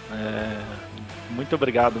 Muito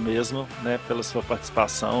obrigado mesmo, né, pela sua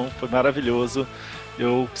participação, foi maravilhoso.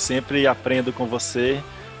 Eu sempre aprendo com você,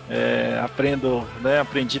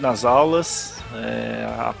 aprendi nas aulas,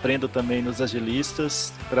 aprendo também nos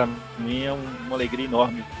agilistas. Para mim é uma alegria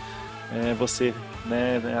enorme você,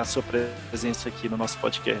 né, a sua presença aqui no nosso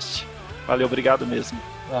podcast. Valeu, obrigado mesmo.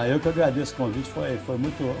 Eu que agradeço o convite, foi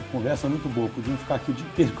conversa muito boa, podíamos ficar aqui o dia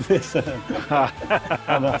inteiro conversando.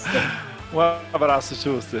 Um abraço,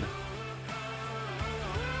 Schuster.